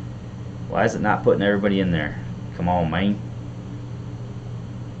 Why is it not putting everybody in there? Come on, man.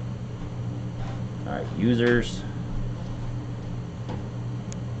 Alright, users.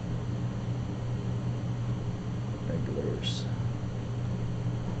 Regulars.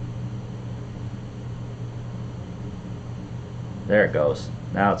 There it goes.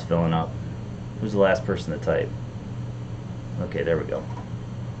 Now it's filling up. Who's the last person to type? Okay, there we go.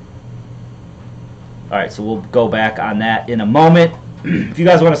 Alright, so we'll go back on that in a moment. If you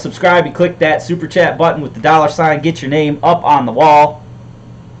guys want to subscribe, you click that super chat button with the $sign. Get your name up on the wall.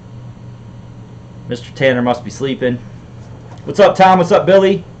 Mr. Tanner must be sleeping. What's up, Tom? What's up,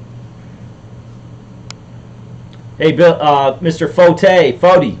 Billy? Hey, Bill, Mr. Fote.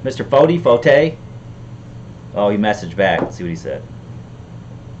 Mr. Fote. Oh, he messaged back. Let's see what he said.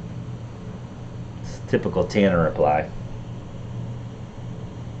 It's a typical Tanner reply.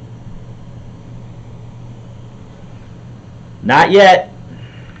 Not yet.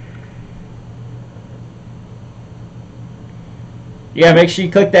 Yeah, make sure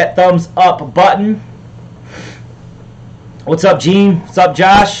you click that thumbs up button. What's up, Gene? What's up,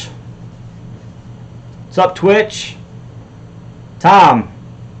 Josh? What's up, Twitch? Tom,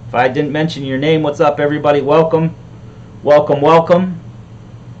 if I didn't mention your name, what's up, everybody? Welcome. Welcome, welcome.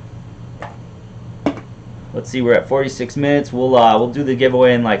 Let's see, we're at 46 minutes. We'll do the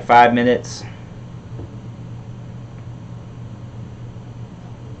giveaway in like 5 minutes.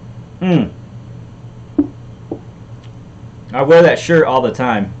 I wear that shirt all the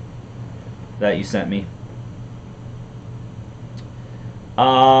time that you sent me.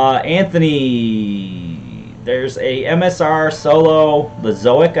 Anthony, there's a MSR Solo, the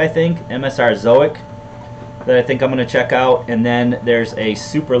Zoic, I think. MSR Zoic that I think I'm going to check out. And then there's a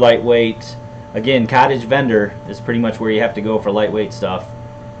super lightweight, again, Cottage Vendor is pretty much where you have to go for lightweight stuff.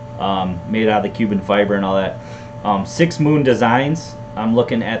 Made out of the Cuban fiber and all that. 6 Moon Designs. I'm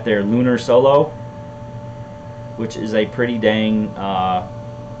looking at their Lunar Solo, which is a pretty dang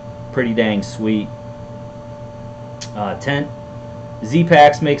sweet tent.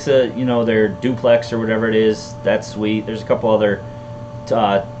 Z-Packs makes a, their duplex or whatever it is. That's sweet. There's a couple other.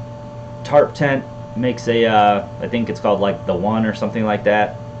 Tarp Tent makes a, I think it's called like the One or something like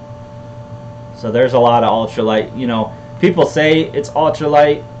that. So there's a lot of ultralight. People say it's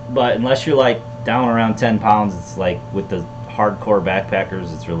ultralight, but unless you're like down around 10 pounds, it's like with the hardcore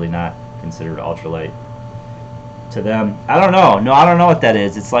backpackers, it's really not considered ultralight to them. I don't know. No, I don't know what that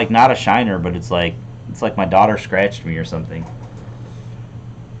is. It's like not a shiner, but it's like my daughter scratched me or something.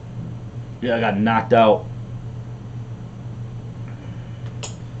 Yeah, I got knocked out.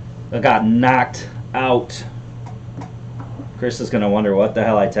 Chris is gonna wonder what the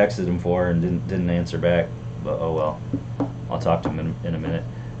hell I texted him for and didn't answer back. But oh well. I'll talk to him in a minute.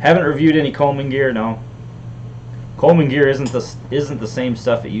 Haven't reviewed any Coleman gear, no. Coleman gear isn't the same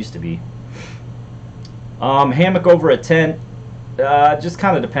stuff it used to be. Hammock over a tent, just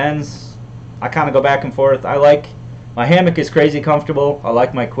kind of depends. I kind of go back and forth. My hammock is crazy comfortable. I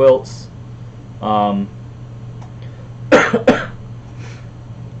like my quilts. But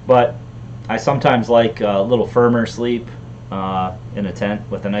I sometimes like a little firmer sleep in a tent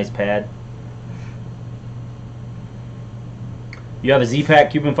with a nice pad. You have a Z-Pack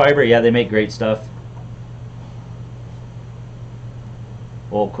Cuban fiber? Yeah, they make great stuff.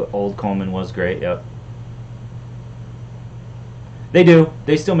 Old Coleman was great, yep. They do.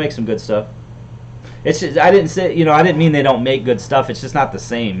 They still make some good stuff. It's just, I didn't mean they don't make good stuff. It's just not the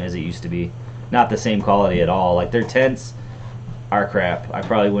same as it used to be. Not the same quality at all. Like their tents are crap. I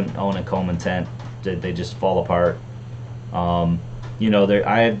probably wouldn't own a Coleman tent. They just fall apart. They're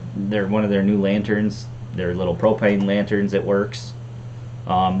one of their new lanterns. They're little propane lanterns that works.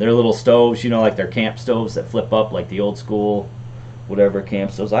 Their little stoves, like their camp stoves that flip up like the old school whatever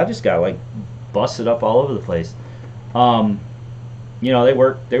camp stoves. I just got like busted up all over the place. They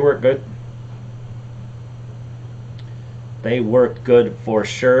work good. They worked good for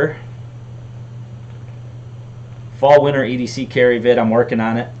sure. Fall winter EDC carry vid, I'm working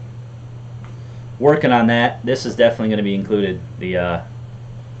on it. Working on that. This is definitely going to be included. The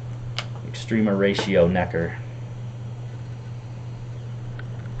Extrema Ratio necker.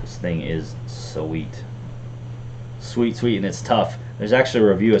 This thing is sweet. Sweet, and it's tough. There's actually a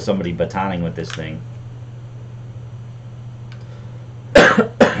review of somebody batoning with this thing.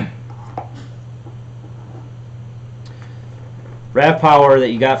 Rav Power that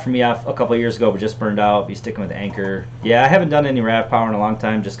you got from me off a couple of years ago, but just burned out. Be sticking with Anchor. Yeah, I haven't done any Rav Power in a long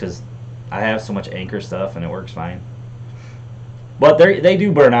time, just because I have so much Anchor stuff and it works fine. But they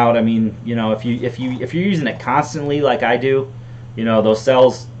do burn out. I mean, you know, if you're using it constantly like I do, you know, those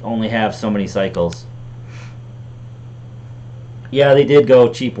cells only have so many cycles. Yeah, they did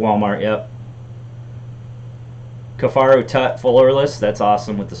go cheap Walmart. Yep. Kafaru Tut fullerless. That's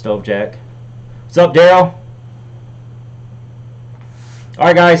awesome with the stove jack. What's up, Daryl? All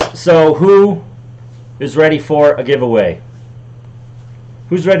right, guys. So who is ready for a giveaway?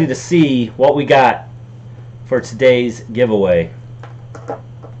 Who's ready to see what we got for today's giveaway?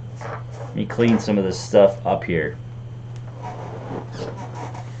 Let me clean some of this stuff up here.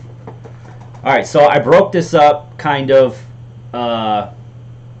 Alright, so I broke this up kind of. I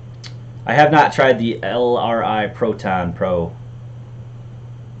have not tried the LRI Proton Pro.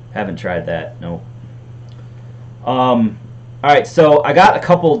 Haven't tried that, no. Alright, so I got a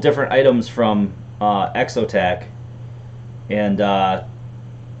couple different items from Exotac. And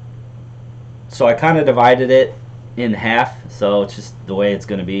so I kind of divided it in half, so it's just the way it's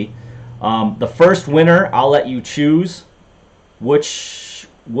going to be. The first winner, I'll let you choose which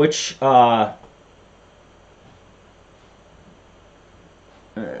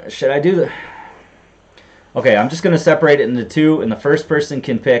should I do the... Okay, I'm just going to separate it into two, and the first person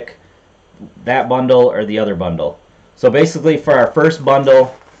can pick that bundle or the other bundle. So basically for our first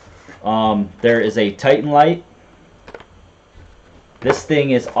bundle, there is a Titan light. This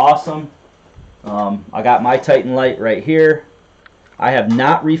thing is awesome. I got my Titan light right here. I have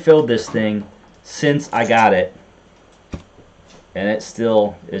not refilled this thing since I got it, and it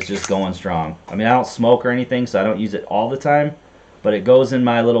still is just going strong. I mean, I don't smoke or anything, so I don't use it all the time, but it goes in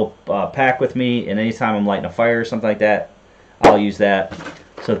my little pack with me, and anytime I'm lighting a fire or something like that, I'll use that.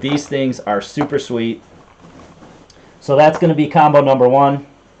 So these things are super sweet. So that's going to be combo number one.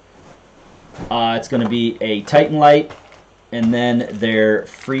 It's going to be a Titan light and then their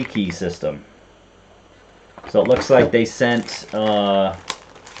free key system. So it looks like they sent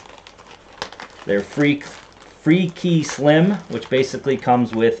their free key slim, which basically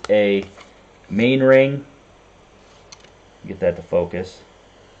comes with a main ring. Get that to focus.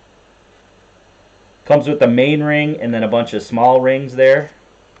 Comes with the main ring and then a bunch of small rings there.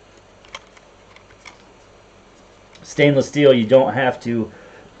 Stainless steel, you don't have to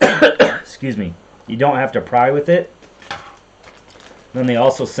excuse me, you don't have to pry with it. Then they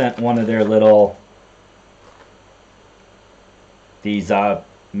also sent one of their little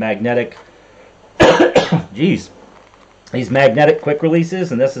magnetic geez, these magnetic quick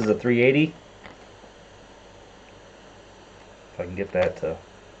releases, and this is a 380. If I can get that to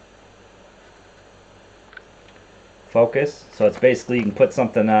focus. So it's basically you can put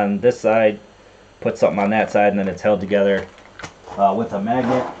something on this side, put something on that side, and then it's held together with a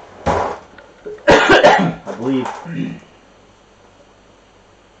magnet. I believe.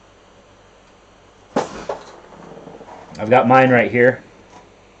 I've got mine right here.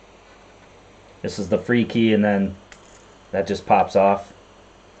 This is the free key, and then that just pops off.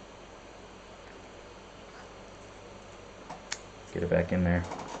 Get it back in there.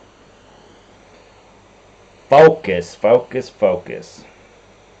 Focus, focus, focus.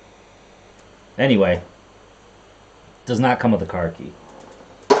 Anyway, does not come with a car key.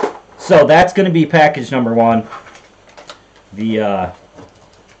 So that's going to be package number one. The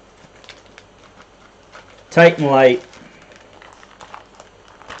Titan light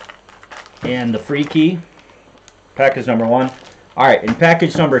and the free key. Package number one. Alright, and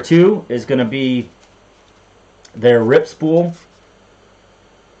package number two is going to be their rip spool.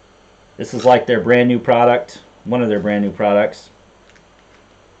 This is like their brand new product. One of their brand new products.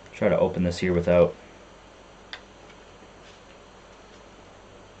 Try to open this here without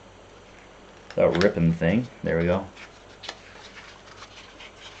ripping the thing. There we go.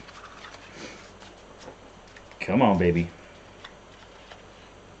 Come on, baby.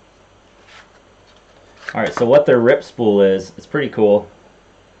 Alright, so what their rip spool is, it's pretty cool.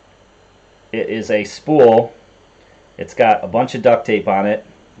 It is a spool. It's got a bunch of duct tape on it,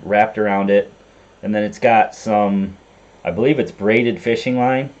 wrapped around it, and then it's got some, I believe it's braided fishing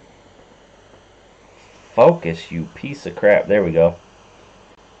line. Focus, you piece of crap. There we go.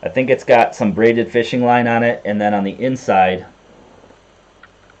 I think it's got some braided fishing line on it, and then on the inside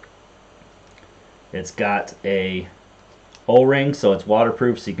it's got a O-ring, so it's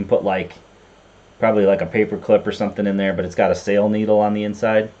waterproof, so you can put like probably like a paper clip or something in there, but it's got a sail needle on the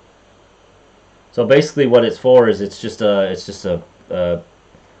inside. So basically what it's for is it's just a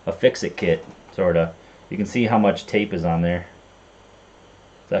fix-it kit, sort of. You can see how much tape is on there.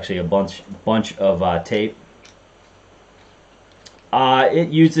 It's actually a bunch of tape. It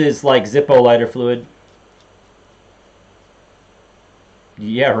uses like Zippo lighter fluid.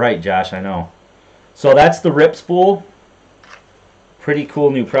 Yeah, right, Josh, I know. So that's the rip spool. Pretty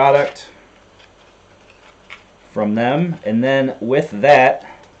cool new product from them. And then with that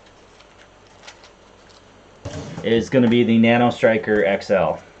is going to be the Nano Striker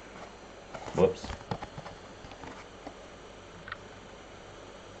XL. Whoops.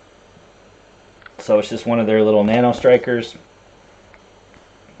 So it's just one of their little Nano Strikers.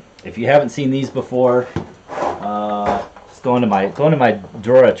 If you haven't seen these before, just go into my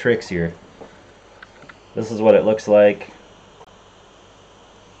drawer of tricks here. This is what it looks like.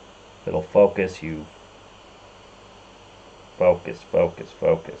 It'll focus you. Focus, focus,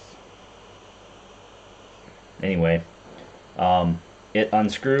 focus. Anyway, it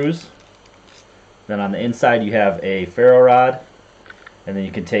unscrews. Then on the inside you have a ferro rod, and then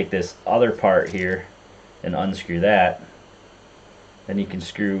you can take this other part here and unscrew that. Then you can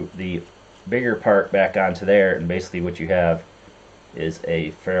screw the bigger part back onto there, and basically what you have is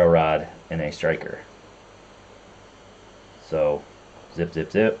a ferro rod and a striker. So zip,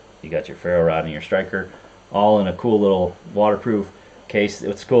 zip, zip. You got your ferro rod and your striker, all in a cool little waterproof case.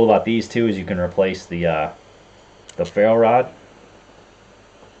 What's cool about these two is you can replace the ferro rod.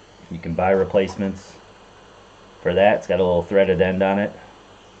 You can buy replacements for that. It's got a little threaded end on it,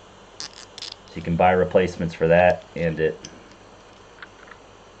 so you can buy replacements for that, and it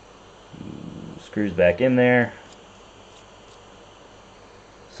screws back in there.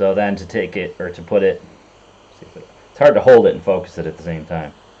 So then to take it, or to put it, it's hard to hold it and focus it at the same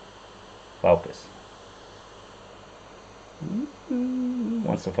time. Focus.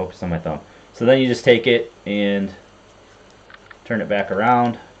 Wants to focus on my thumb. So then you just take it and turn it back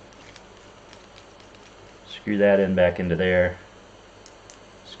around. Screw that in back into there.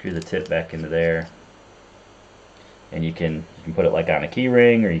 Screw the tip back into there. And you can put it like on a key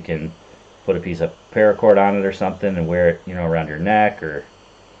ring, or you can put a piece of paracord on it or something and wear it, around your neck, or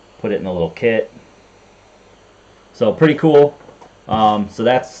put it in a little kit. So pretty cool. So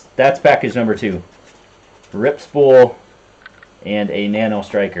that's package number 2. Rip spool and a Nano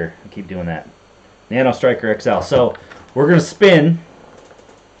Striker. I keep doing that. Nano Striker XL. So we're going to spin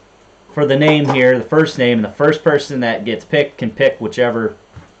for the name here, the first name, and the first person that gets picked can pick whichever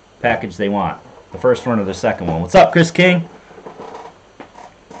package they want. The first one or the second one. What's up, Chris King?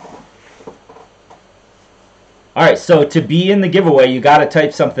 Alright, so to be in the giveaway, you got to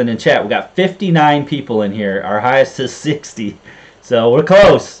type something in chat. We got 59 people in here. Our highest is 60. So we're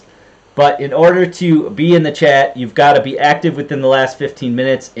close. But in order to be in the chat, you've got to be active within the last 15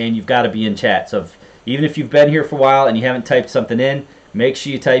 minutes, and you've got to be in chat. So even if you've been here for a while and you haven't typed something in, make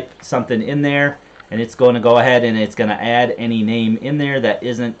sure you type something in there, and it's going to go ahead and it's going to add any name in there that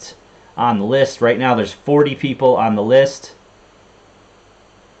isn't on the list. Right now there's 40 people on the list.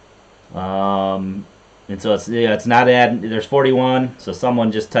 And so it's not adding. There's 41, so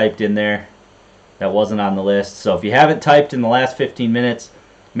someone just typed in there that wasn't on the list. So if you haven't typed in the last 15 minutes,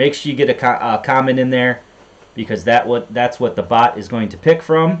 make sure you get a comment in there, because that's what the bot is going to pick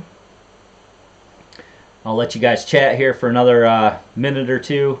from. I'll let you guys chat here for another minute or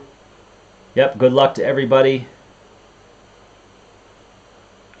two. Yep, good luck to everybody.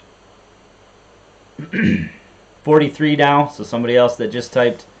 43 now, so somebody else that just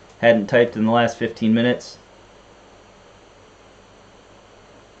typed hadn't typed in the last 15 minutes.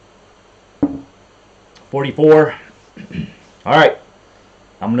 44. All right,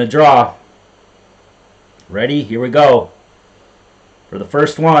 I'm going to draw. Ready? Here we go. For the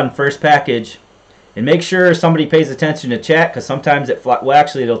first one, first package. And make sure somebody pays attention to chat, because sometimes well,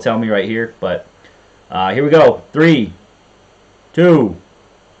 actually it'll tell me right here, but here we go. 3, 2,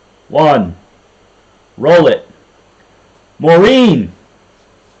 1. Roll it. Maureen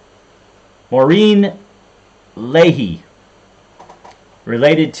Leahy.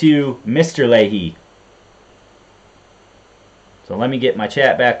 Related to Mr. Leahy. So let me get my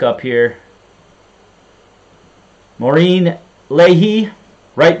chat back up here. Maureen Leahy,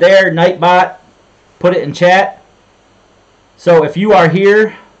 right there, Nightbot. Put it in chat. So if you are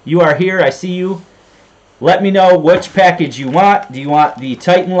here, I see you. Let me know which package you want. Do you want the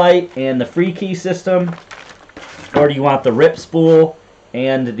Titan Light and the free key system? Or do you want the Rip Spool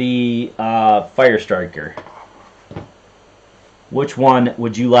and the Fire Striker? Which one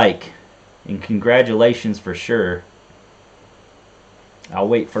would you like? And congratulations for sure. I'll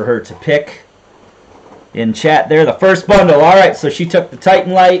wait for her to pick in chat there. The first bundle. Alright, so she took the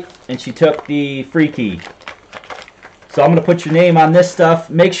Titan Light and she took the free key. So I'm going to put your name on this stuff.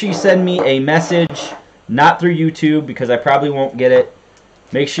 Make sure you send me a message, not through YouTube because I probably won't get it.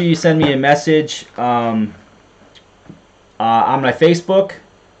 Make sure you send me a message on on my Facebook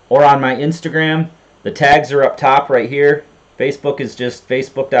or on my Instagram. The tags are up top right here. Facebook is just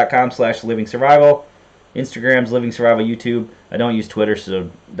facebook.com/livingsurvival. Instagram's Living Survival. YouTube, I don't use Twitter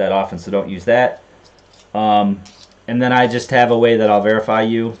that often, so don't use that. And then I just have a way that I'll verify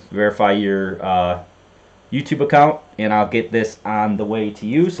your YouTube account, and I'll get this on the way to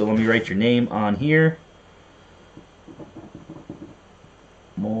you. So let me write your name on here.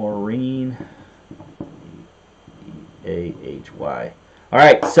 Maureen, A-H-Y. All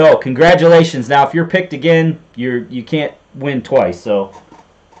right, so congratulations. Now, if you're picked again, you can't win twice. So,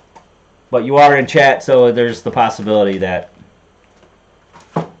 but you are in chat, so there's the possibility that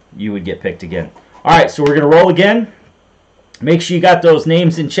you would get picked again. All right, so we're gonna roll again. Make sure you got those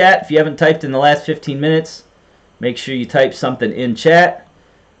names in chat. If you haven't typed in the last 15 minutes, make sure you type something in chat.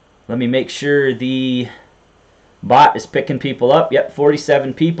 Let me make sure the bot is picking people up. Yep,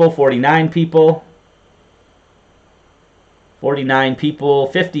 47 people, 49 people, 49 people,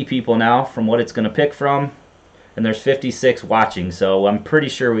 50 people now from what it's going to pick from. And there's 56 watching, so I'm pretty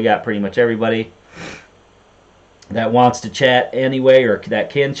sure we got pretty much everybody that wants to chat anyway, or that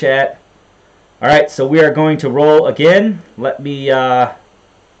can chat. All right, so we are going to roll again. Let me, how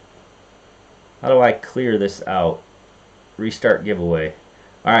do I clear this out? Restart giveaway.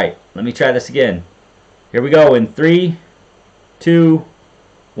 All right, let me try this again. Here we go in 3, 2,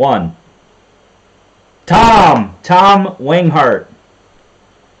 1. Tom Wanghart.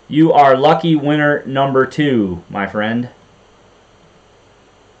 You are lucky winner number 2, my friend.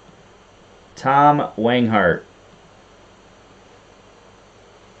 Tom Wanghart.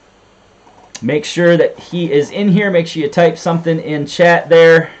 Make sure that he is in here. Make sure you type something in chat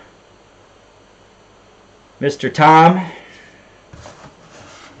there, Mr. Tom,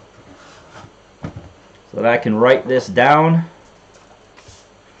 so that I can write this down.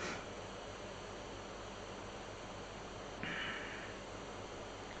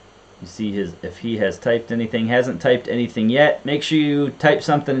 You see if he has typed anything. Hasn't typed anything yet. Make sure you type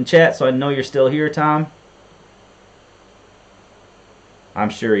something in chat so I know you're still here, Tom. I'm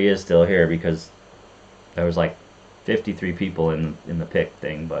sure he is still here because there was like 53 people in the pick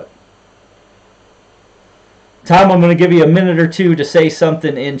thing. But Tom, I'm going to give you a minute or two to say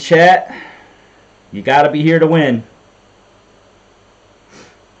something in chat. You got to be here to win.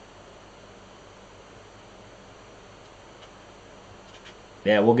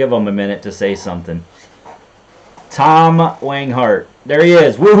 Yeah, we'll give him a minute to say something. Tom Wanghart. There he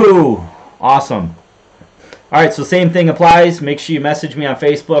is. Woohoo! Awesome. Alright, so same thing applies. Make sure you message me on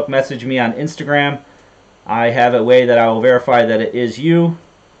Facebook, message me on Instagram. I have a way that I will verify that it is you.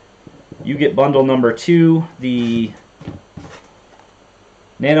 You get bundle number 2, the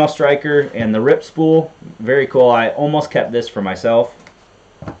Nano Striker and the Rip Spool. Very cool. I almost kept this for myself,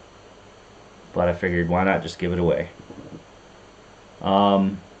 but I figured why not just give it away.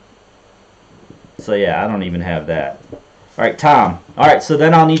 So yeah, I don't even have that. Alright, Tom. Alright, so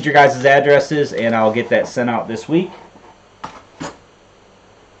then I'll need your guys' addresses, and I'll get that sent out this week.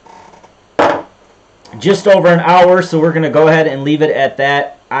 Just over an hour, so we're going to go ahead and leave it at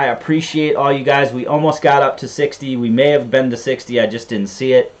that. I appreciate all you guys. We almost got up to 60. We may have been to 60. I just didn't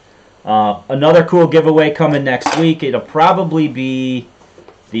see it. Another cool giveaway coming next week. It'll probably be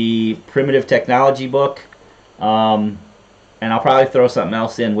the Primitive Technology book. And I'll probably throw something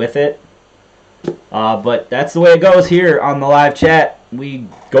else in with it. But that's the way it goes here on the live chat. We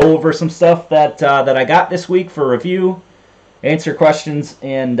go over some stuff that I got this week for review, answer questions,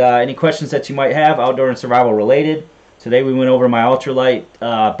 and any questions that you might have outdoor and survival related. Today we went over my Ultralight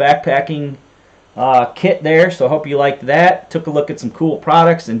backpacking kit there, so I hope you liked that. Took a look at some cool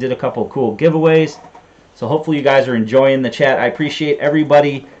products and did a couple of cool giveaways. So hopefully you guys are enjoying the chat. I appreciate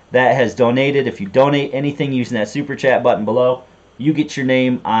everybody that has donated. If you donate anything using that super chat button below, you get your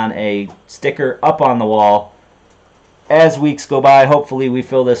name on a sticker up on the wall. As weeks go by, hopefully we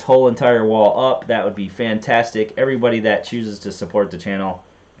fill this whole entire wall up. That would be fantastic. Everybody that chooses to support the channel,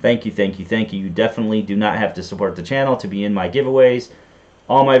 thank you, thank you, thank you. You definitely do not have to support the channel to be in my giveaways.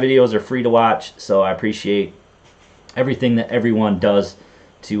 All my videos are free to watch, so I appreciate everything that everyone does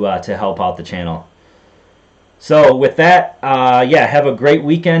to help out the channel. So with that, yeah, have a great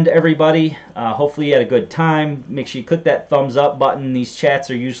weekend, everybody. Hopefully you had a good time. Make sure you click that thumbs up button. These chats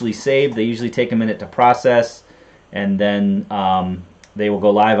are usually saved. They usually take a minute to process, and then they will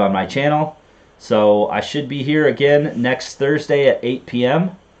go live on my channel. So I should be here again next Thursday at 8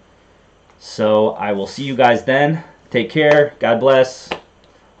 p.m. So I will see you guys then. Take care. God bless.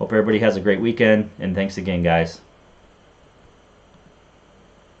 Hope everybody has a great weekend, and thanks again, guys.